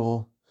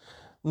Gryffindor.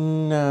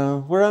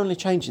 No, we're only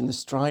changing the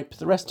stripe.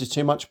 The rest is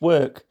too much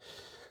work.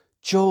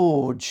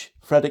 George,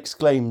 Fred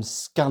exclaims,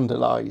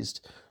 scandalised.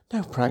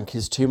 No prank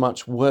is too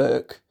much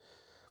work.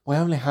 We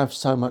only have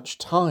so much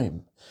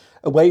time.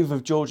 A wave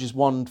of George's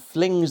wand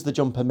flings the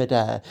jumper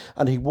mid-air,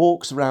 and he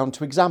walks around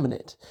to examine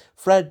it.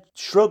 Fred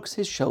shrugs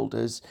his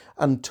shoulders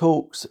and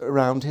talks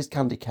around his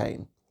candy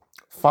cane.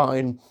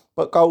 Fine,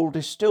 but gold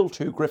is still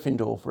too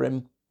Gryffindor for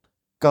him.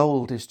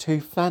 Gold is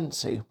too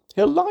fancy.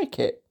 He'll like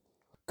it.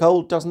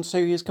 Gold doesn't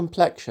suit his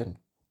complexion.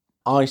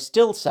 I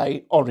still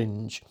say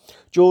orange.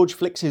 George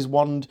flicks his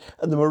wand,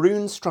 and the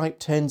maroon stripe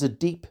turns a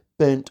deep,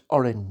 burnt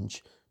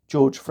orange.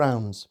 George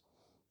frowns.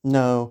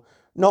 No,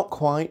 not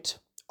quite.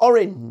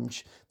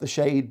 Orange. The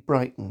shade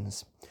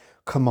brightens.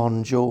 Come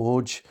on,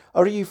 George.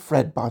 Are you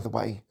Fred, by the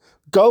way?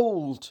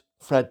 Gold,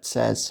 Fred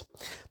says.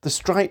 The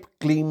stripe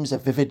gleams a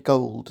vivid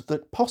gold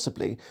that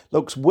possibly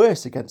looks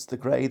worse against the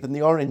grey than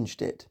the orange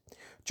did.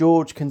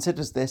 George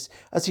considers this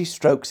as he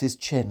strokes his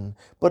chin,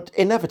 but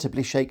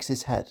inevitably shakes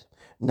his head.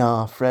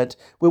 Nah, Fred,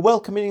 we're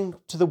welcoming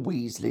to the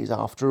Weasleys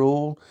after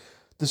all.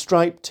 The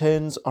stripe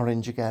turns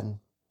orange again.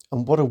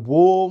 And what a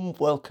warm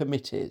welcome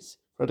it is,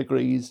 Fred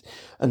agrees.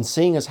 And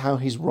seeing as how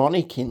he's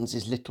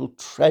Ronnikins' little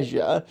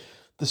treasure,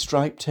 the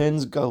stripe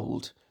turns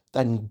gold.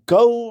 Then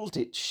gold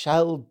it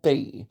shall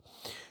be.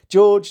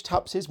 George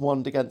taps his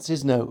wand against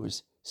his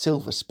nose.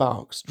 Silver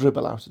sparks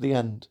dribble out of the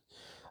end.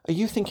 Are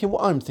you thinking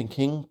what I'm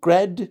thinking,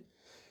 Gred?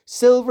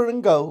 Silver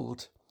and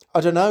gold.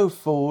 I don't know,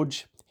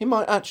 Forge. He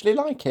might actually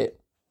like it.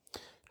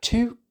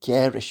 Too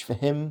garish for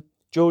him,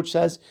 George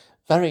says.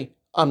 Very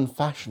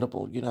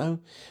unfashionable, you know,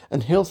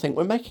 and he'll think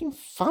we're making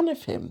fun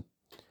of him.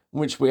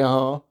 Which we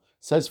are,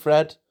 says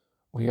Fred.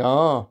 We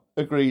are,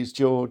 agrees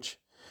George.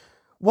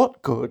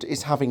 What good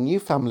is having new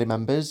family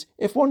members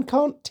if one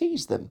can't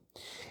tease them?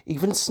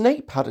 Even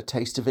Snape had a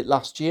taste of it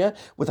last year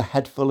with a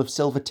head full of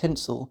silver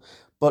tinsel,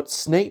 but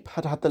Snape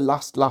had had the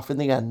last laugh in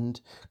the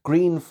end.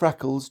 Green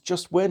freckles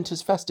just weren't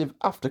as festive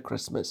after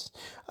Christmas,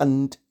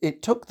 and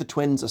it took the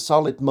twins a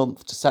solid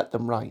month to set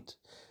them right.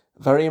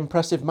 Very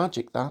impressive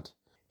magic, that.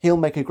 He'll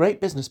make a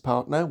great business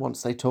partner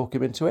once they talk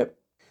him into it.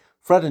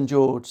 Fred and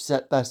George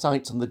set their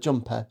sights on the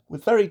jumper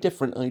with very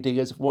different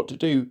ideas of what to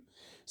do.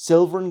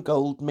 Silver and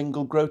gold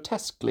mingle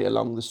grotesquely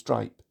along the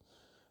stripe.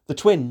 The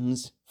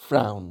twins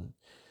frown.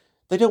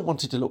 They don't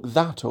want it to look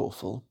that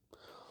awful.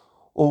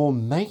 Or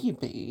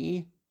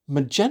maybe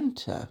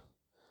magenta,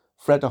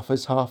 Fred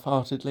offers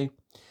half-heartedly.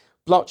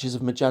 Blotches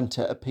of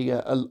magenta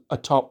appear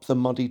atop the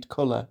muddied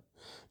colour.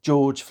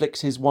 George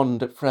flicks his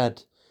wand at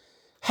Fred.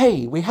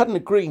 Hey, we had an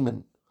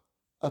agreement.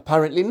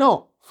 Apparently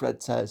not,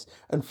 Fred says,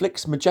 and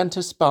flicks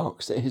magenta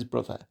sparks at his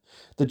brother.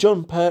 The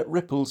jumper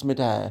ripples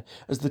mid-air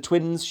as the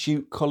twins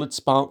shoot coloured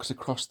sparks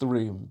across the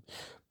room.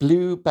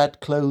 Blue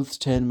bedclothes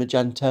turn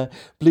magenta,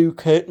 blue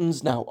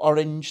curtains now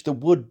orange, the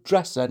wood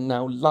dresser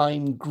now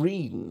lime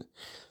green.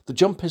 The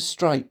jumper's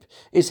stripe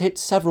is hit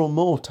several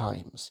more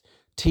times.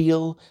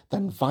 Teal,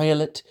 then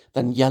violet,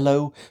 then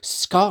yellow.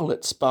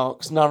 Scarlet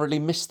sparks narrowly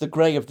miss the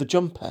grey of the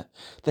jumper.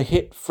 They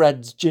hit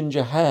Fred's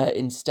ginger hair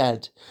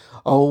instead.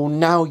 Oh,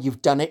 now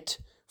you've done it.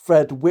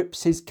 Fred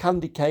whips his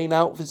candy cane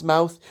out of his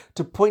mouth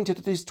to point it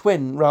at his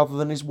twin rather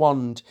than his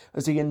wand,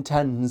 as he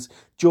intends.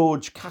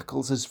 George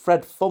cackles as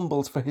Fred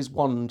fumbles for his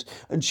wand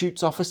and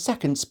shoots off a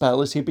second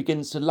spell as he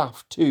begins to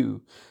laugh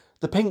too.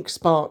 The pink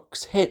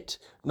sparks hit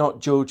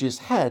not George's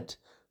head,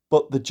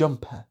 but the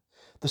jumper.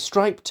 The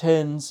stripe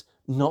turns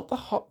not the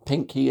hot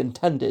pink he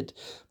intended,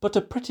 but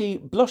a pretty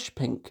blush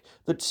pink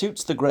that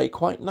suits the grey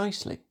quite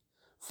nicely.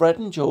 Fred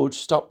and George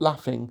stop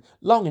laughing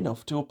long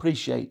enough to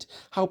appreciate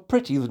how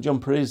pretty the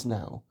jumper is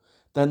now.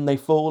 Then they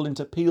fall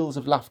into peals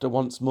of laughter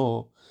once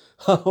more.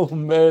 Oh,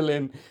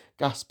 Merlin,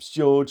 gasps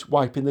George,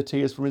 wiping the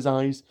tears from his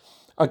eyes.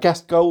 I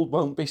guess gold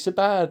won't be so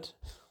bad.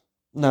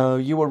 No,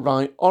 you were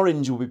right.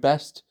 Orange will be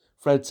best,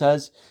 Fred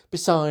says.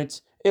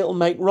 Besides, it'll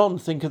make Ron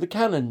think of the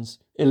cannons.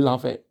 He'll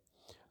love it.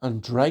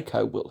 And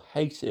Draco will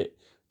hate it,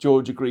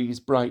 George agrees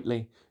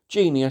brightly.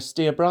 Genius,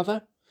 dear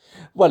brother.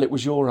 Well, it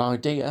was your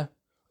idea.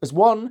 As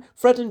one,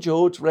 Fred and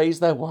George raise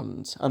their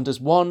wands, and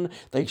as one,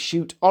 they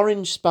shoot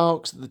orange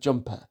sparks at the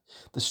jumper.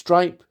 The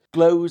stripe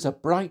glows a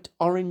bright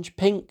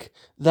orange-pink.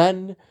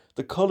 Then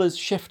the colours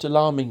shift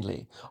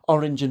alarmingly,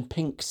 orange and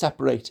pink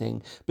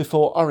separating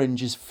before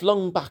orange is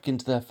flung back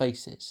into their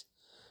faces.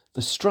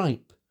 The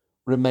stripe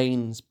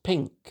remains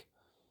pink.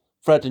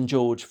 Fred and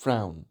George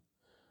frown.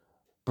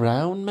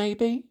 Brown,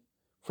 maybe?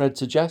 Fred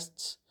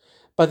suggests.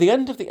 By the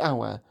end of the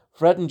hour,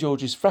 Fred and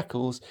George's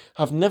freckles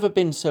have never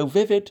been so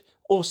vivid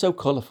or so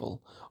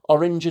colourful.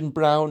 Orange and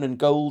brown and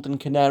gold and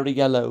canary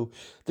yellow.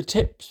 The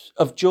tips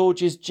of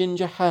George's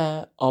ginger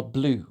hair are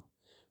blue.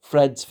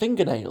 Fred's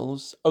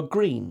fingernails are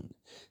green.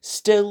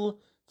 Still,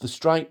 the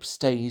stripe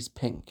stays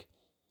pink.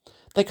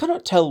 They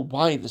cannot tell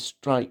why the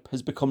stripe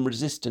has become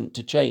resistant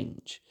to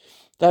change.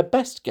 Their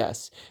best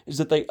guess is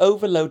that they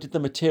overloaded the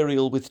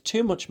material with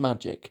too much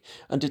magic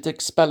and it's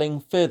expelling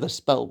further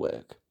spell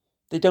work.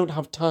 They don't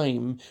have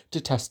time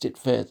to test it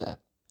further.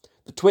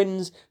 The The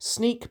twins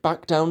sneak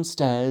back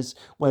downstairs,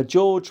 where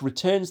George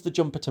returns the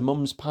jumper to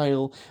Mum's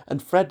pile,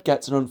 and Fred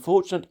gets an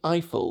unfortunate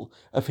eyeful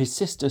of his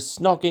sister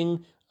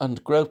snogging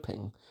and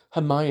groping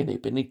Hermione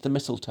beneath the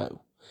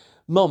mistletoe.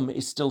 Mum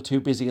is still too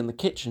busy in the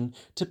kitchen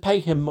to pay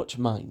him much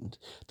mind,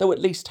 though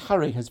at least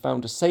Harry has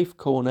found a safe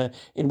corner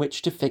in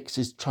which to fix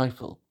his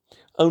trifle.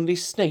 Only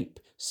Snape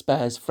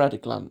spares Fred a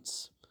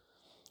glance.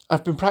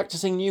 "I've been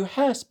practising new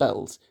hair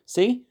spells,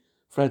 see?"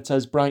 Fred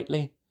says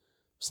brightly.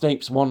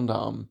 Snape's wand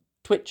arm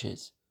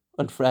twitches,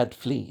 and Fred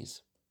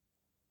flees.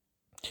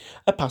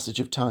 A passage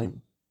of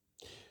time.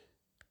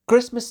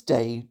 Christmas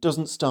Day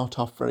doesn't start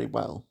off very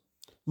well.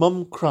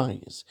 Mum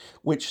cries,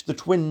 which the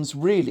twins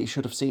really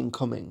should have seen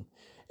coming.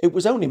 It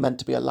was only meant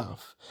to be a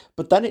laugh,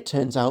 but then it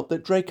turns out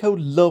that Draco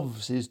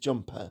loves his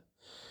jumper.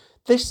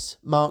 This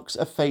marks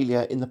a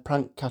failure in the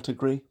prank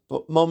category,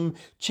 but Mum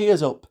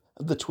cheers up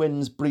and the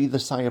twins breathe a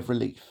sigh of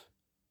relief.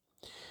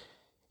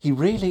 "He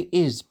really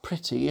is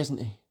pretty, isn't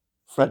he?"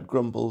 Fred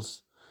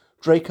grumbles.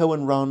 Draco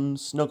and Ron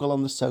snuggle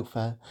on the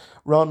sofa.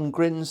 Ron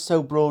grins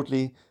so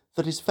broadly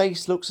that his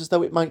face looks as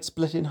though it might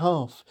split in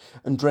half,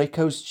 and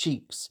Draco's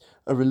cheeks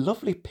are a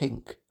lovely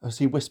pink as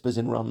he whispers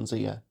in Ron's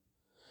ear.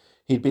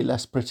 "He'd be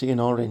less pretty in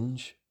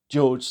orange,"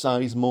 George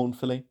sighs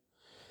mournfully.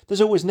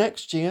 "There's always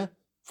next year,"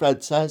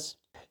 Fred says.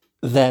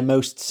 "There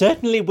most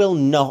certainly will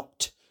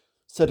not,"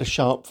 said a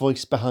sharp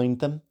voice behind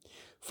them.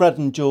 Fred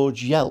and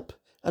George yelp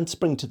and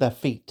spring to their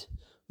feet.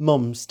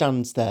 Mum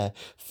stands there,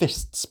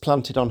 fists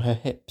planted on her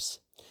hips.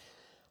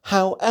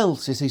 "How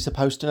else is he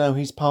supposed to know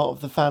he's part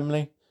of the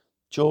family?"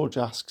 George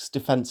asks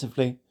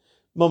defensively.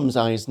 Mum's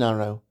eyes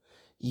narrow.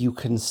 "You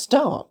can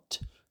start."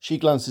 She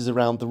glances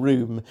around the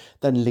room,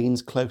 then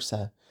leans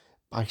closer.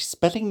 "By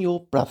spelling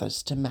your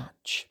brothers to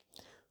match."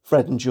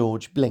 Fred and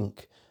George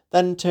blink,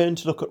 then turn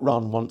to look at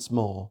Ron once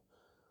more.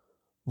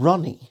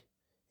 "Ronnie?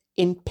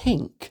 In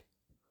pink?"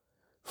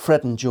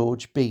 Fred and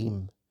George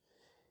beam.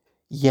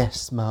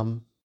 "Yes,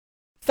 Mum."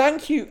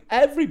 Thank you,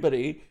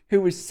 everybody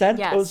who has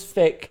sent us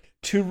fic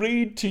to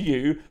read to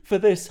you for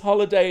this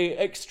holiday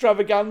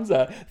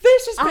extravaganza.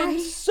 This has been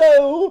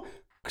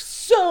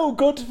so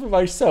good for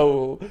my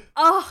soul.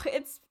 Oh,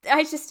 it's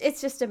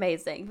just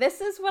amazing. This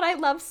is what I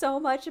love so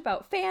much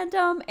about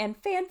fandom and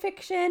fan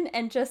fiction,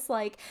 and just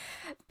like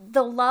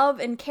the love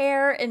and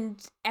care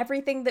and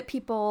everything that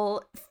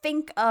people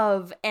think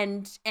of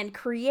and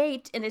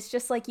create. And it's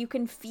just like you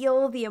can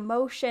feel the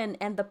emotion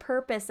and the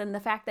purpose and the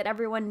fact that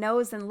everyone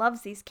knows and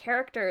loves these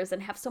characters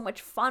and have so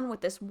much fun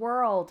with this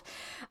world.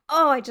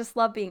 Oh, I just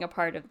love being a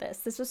part of this.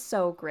 This was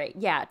so great.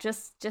 Yeah,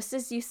 just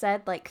as you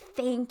said, like,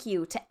 thank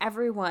you to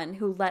everyone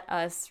who let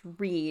us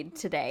read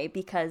today,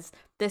 because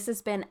this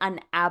has been an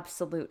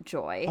absolute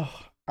joy.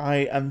 Oh,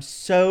 I am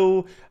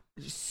so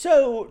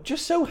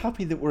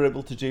happy that we're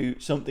able to do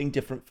something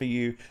different for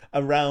you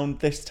around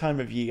this time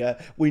of year.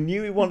 We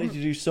knew we wanted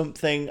to do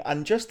something,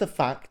 and just the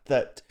fact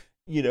that,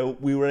 you know,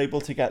 we were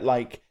able to get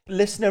like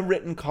listener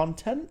written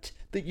content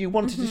that you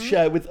wanted to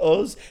share with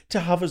us,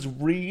 to have us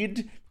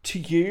read to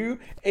you,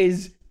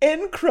 is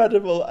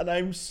incredible. And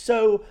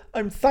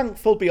I'm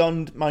thankful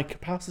beyond my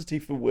capacity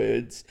for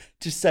words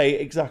to say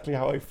exactly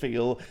how I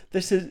feel.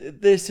 This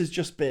has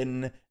just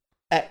been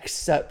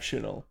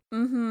exceptional.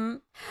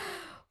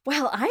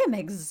 Well, I am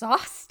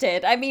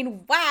exhausted. I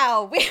mean,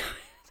 wow.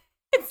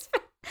 It's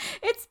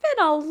been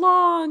a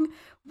long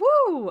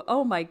woo.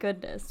 Oh my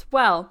goodness.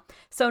 Well,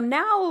 so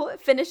now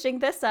finishing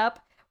this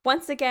up,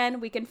 once again,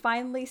 we can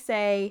finally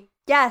say,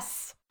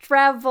 yes,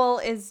 travel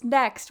is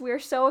next. We're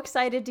so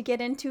excited to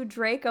get into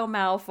Draco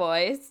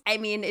Malfoy. I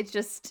mean, it's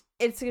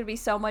going to be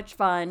so much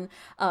fun.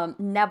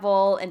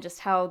 Neville, and just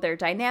how their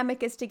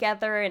dynamic is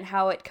together and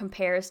how it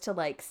compares to,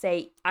 like,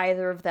 say,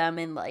 either of them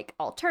in, like,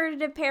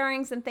 alternative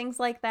pairings and things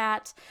like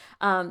that.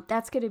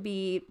 That's going to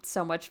be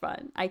so much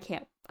fun.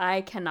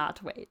 I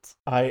cannot wait.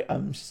 I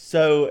am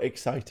so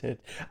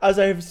excited. As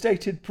I have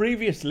stated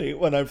previously,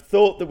 when I've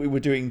thought that we were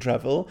doing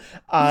travel,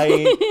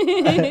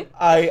 I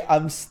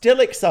am still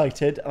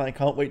excited, and I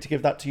can't wait to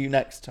give that to you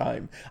next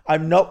time.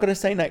 I'm not going to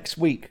say next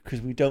week,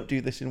 because we don't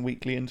do this in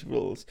weekly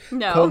intervals.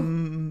 No.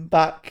 Come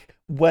back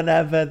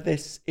whenever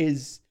this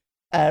is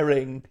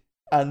airing,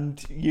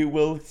 and you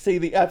will see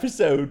the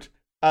episode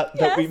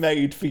that we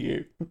made for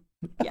you.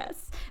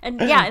 Yes. And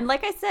yeah, and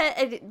like I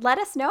said, let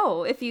us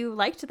know if you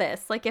liked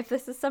this. Like, if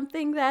this is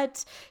something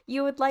that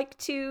you would like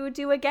to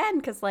do again.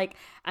 Because, like,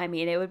 I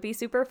mean, it would be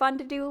super fun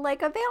to do,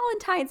 like, a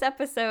Valentine's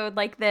episode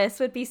like this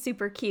would be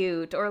super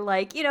cute. Or,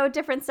 like, you know,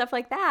 different stuff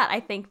like that.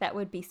 I think that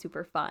would be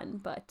super fun.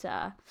 But,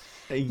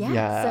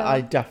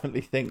 I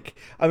definitely think.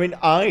 I mean,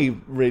 I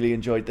really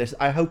enjoyed this.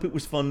 I hope it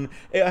was fun.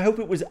 I hope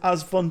it was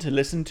as fun to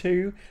listen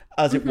to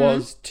as it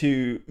was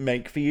to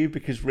make for you.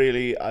 Because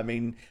really, I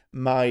mean,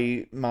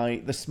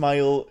 the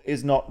smile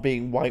is not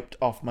being wiped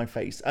off my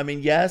face. I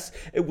mean, yes,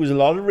 it was a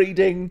lot of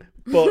reading,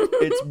 but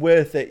it's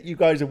worth it. You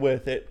guys are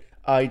worth it.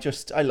 I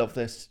love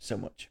this so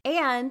much.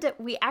 And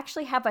we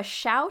actually have a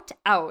shout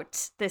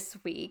out this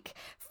week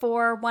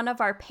for one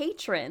of our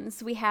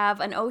patrons. We have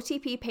an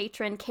OTP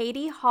patron,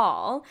 Katie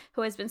Hall,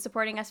 who has been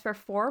supporting us for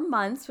 4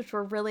 months, which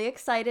we're really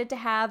excited to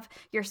have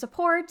your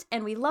support,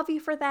 and we love you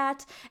for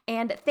that.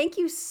 And thank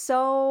you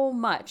so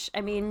much.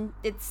 I mean,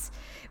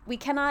 we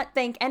cannot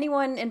thank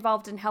anyone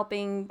involved in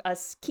helping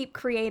us keep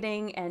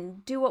creating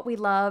and do what we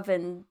love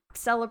and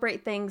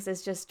celebrate things.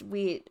 Is just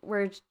we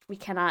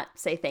cannot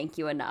say thank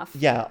you enough.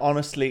 Yeah,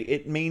 honestly,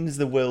 it means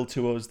the world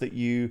to us that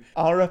you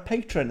are a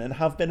patron and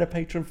have been a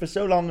patron for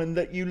so long, and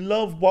that you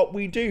love what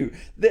we do.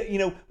 That, you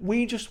know,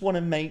 we just want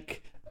to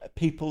make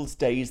people's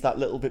days that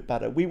little bit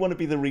better. We want to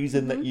be the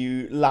reason that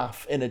you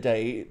laugh in a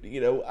day,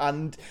 you know,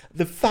 and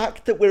the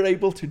fact that we're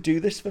able to do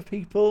this for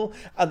people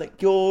and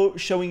that you're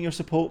showing your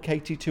support,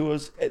 Katie, to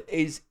us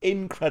is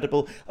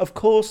incredible. Of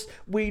course,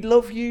 we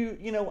love you,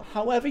 you know,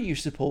 however you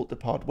support the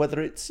pod, whether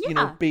it's, you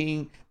know,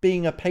 being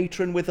a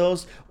patron with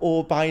us,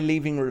 or by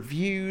leaving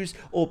reviews,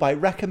 or by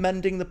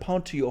recommending the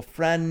pod to your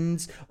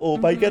friends, or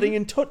by getting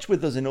in touch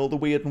with us in all the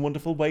weird and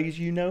wonderful ways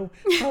you know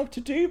how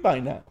to do by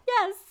now.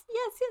 Yes.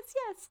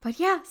 But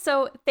yeah,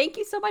 so thank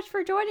you so much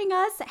for joining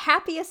us.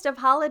 Happiest of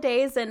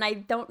holidays. And I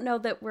don't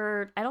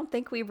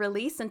think we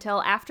release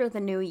until after the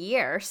new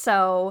year.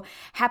 So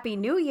happy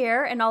new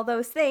year and all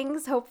those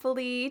things.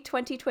 Hopefully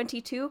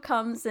 2022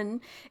 comes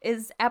and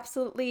is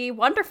absolutely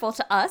wonderful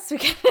to us. We'll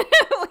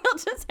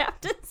just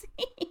have to see.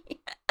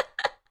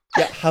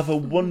 Yeah, have a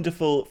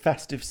wonderful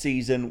festive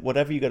season,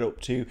 whatever you get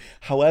up to,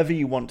 however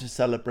you want to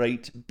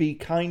celebrate. Be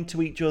kind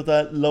to each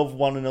other, love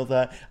one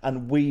another,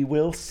 and we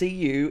will see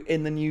you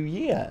in the new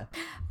year.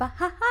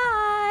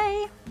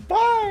 Bye.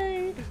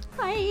 Bye.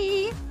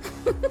 Bye.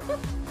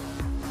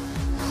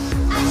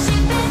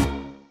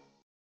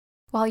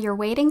 While you're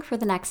waiting for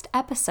the next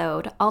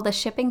episode, all the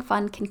shipping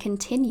fun can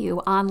continue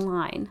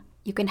online.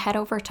 You can head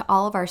over to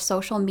all of our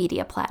social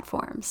media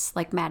platforms,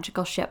 like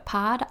Magical Ship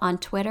Pod on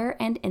Twitter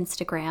and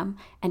Instagram,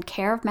 and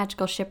Care of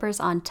Magical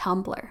Shippers on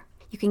Tumblr.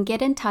 You can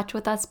get in touch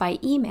with us by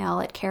email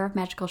at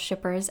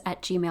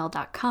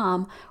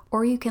careofmagicalshippers@gmail.com,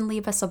 or you can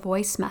leave us a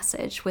voice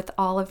message with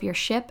all of your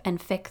ship and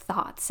fic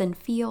thoughts and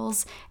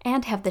feels,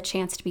 and have the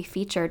chance to be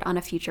featured on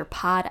a future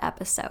pod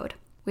episode.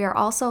 We are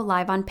also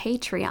live on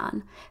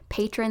Patreon.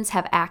 Patrons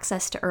have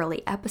access to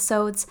early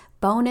episodes,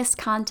 bonus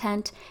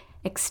content,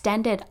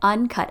 extended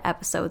uncut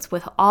episodes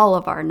with all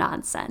of our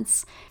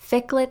nonsense,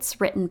 ficlets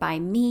written by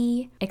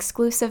me,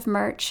 exclusive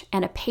merch,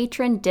 and a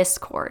patron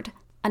Discord.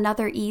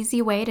 Another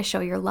easy way to show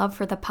your love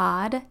for the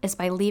pod is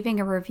by leaving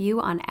a review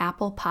on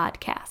Apple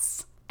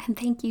Podcasts. And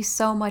thank you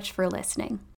so much for listening.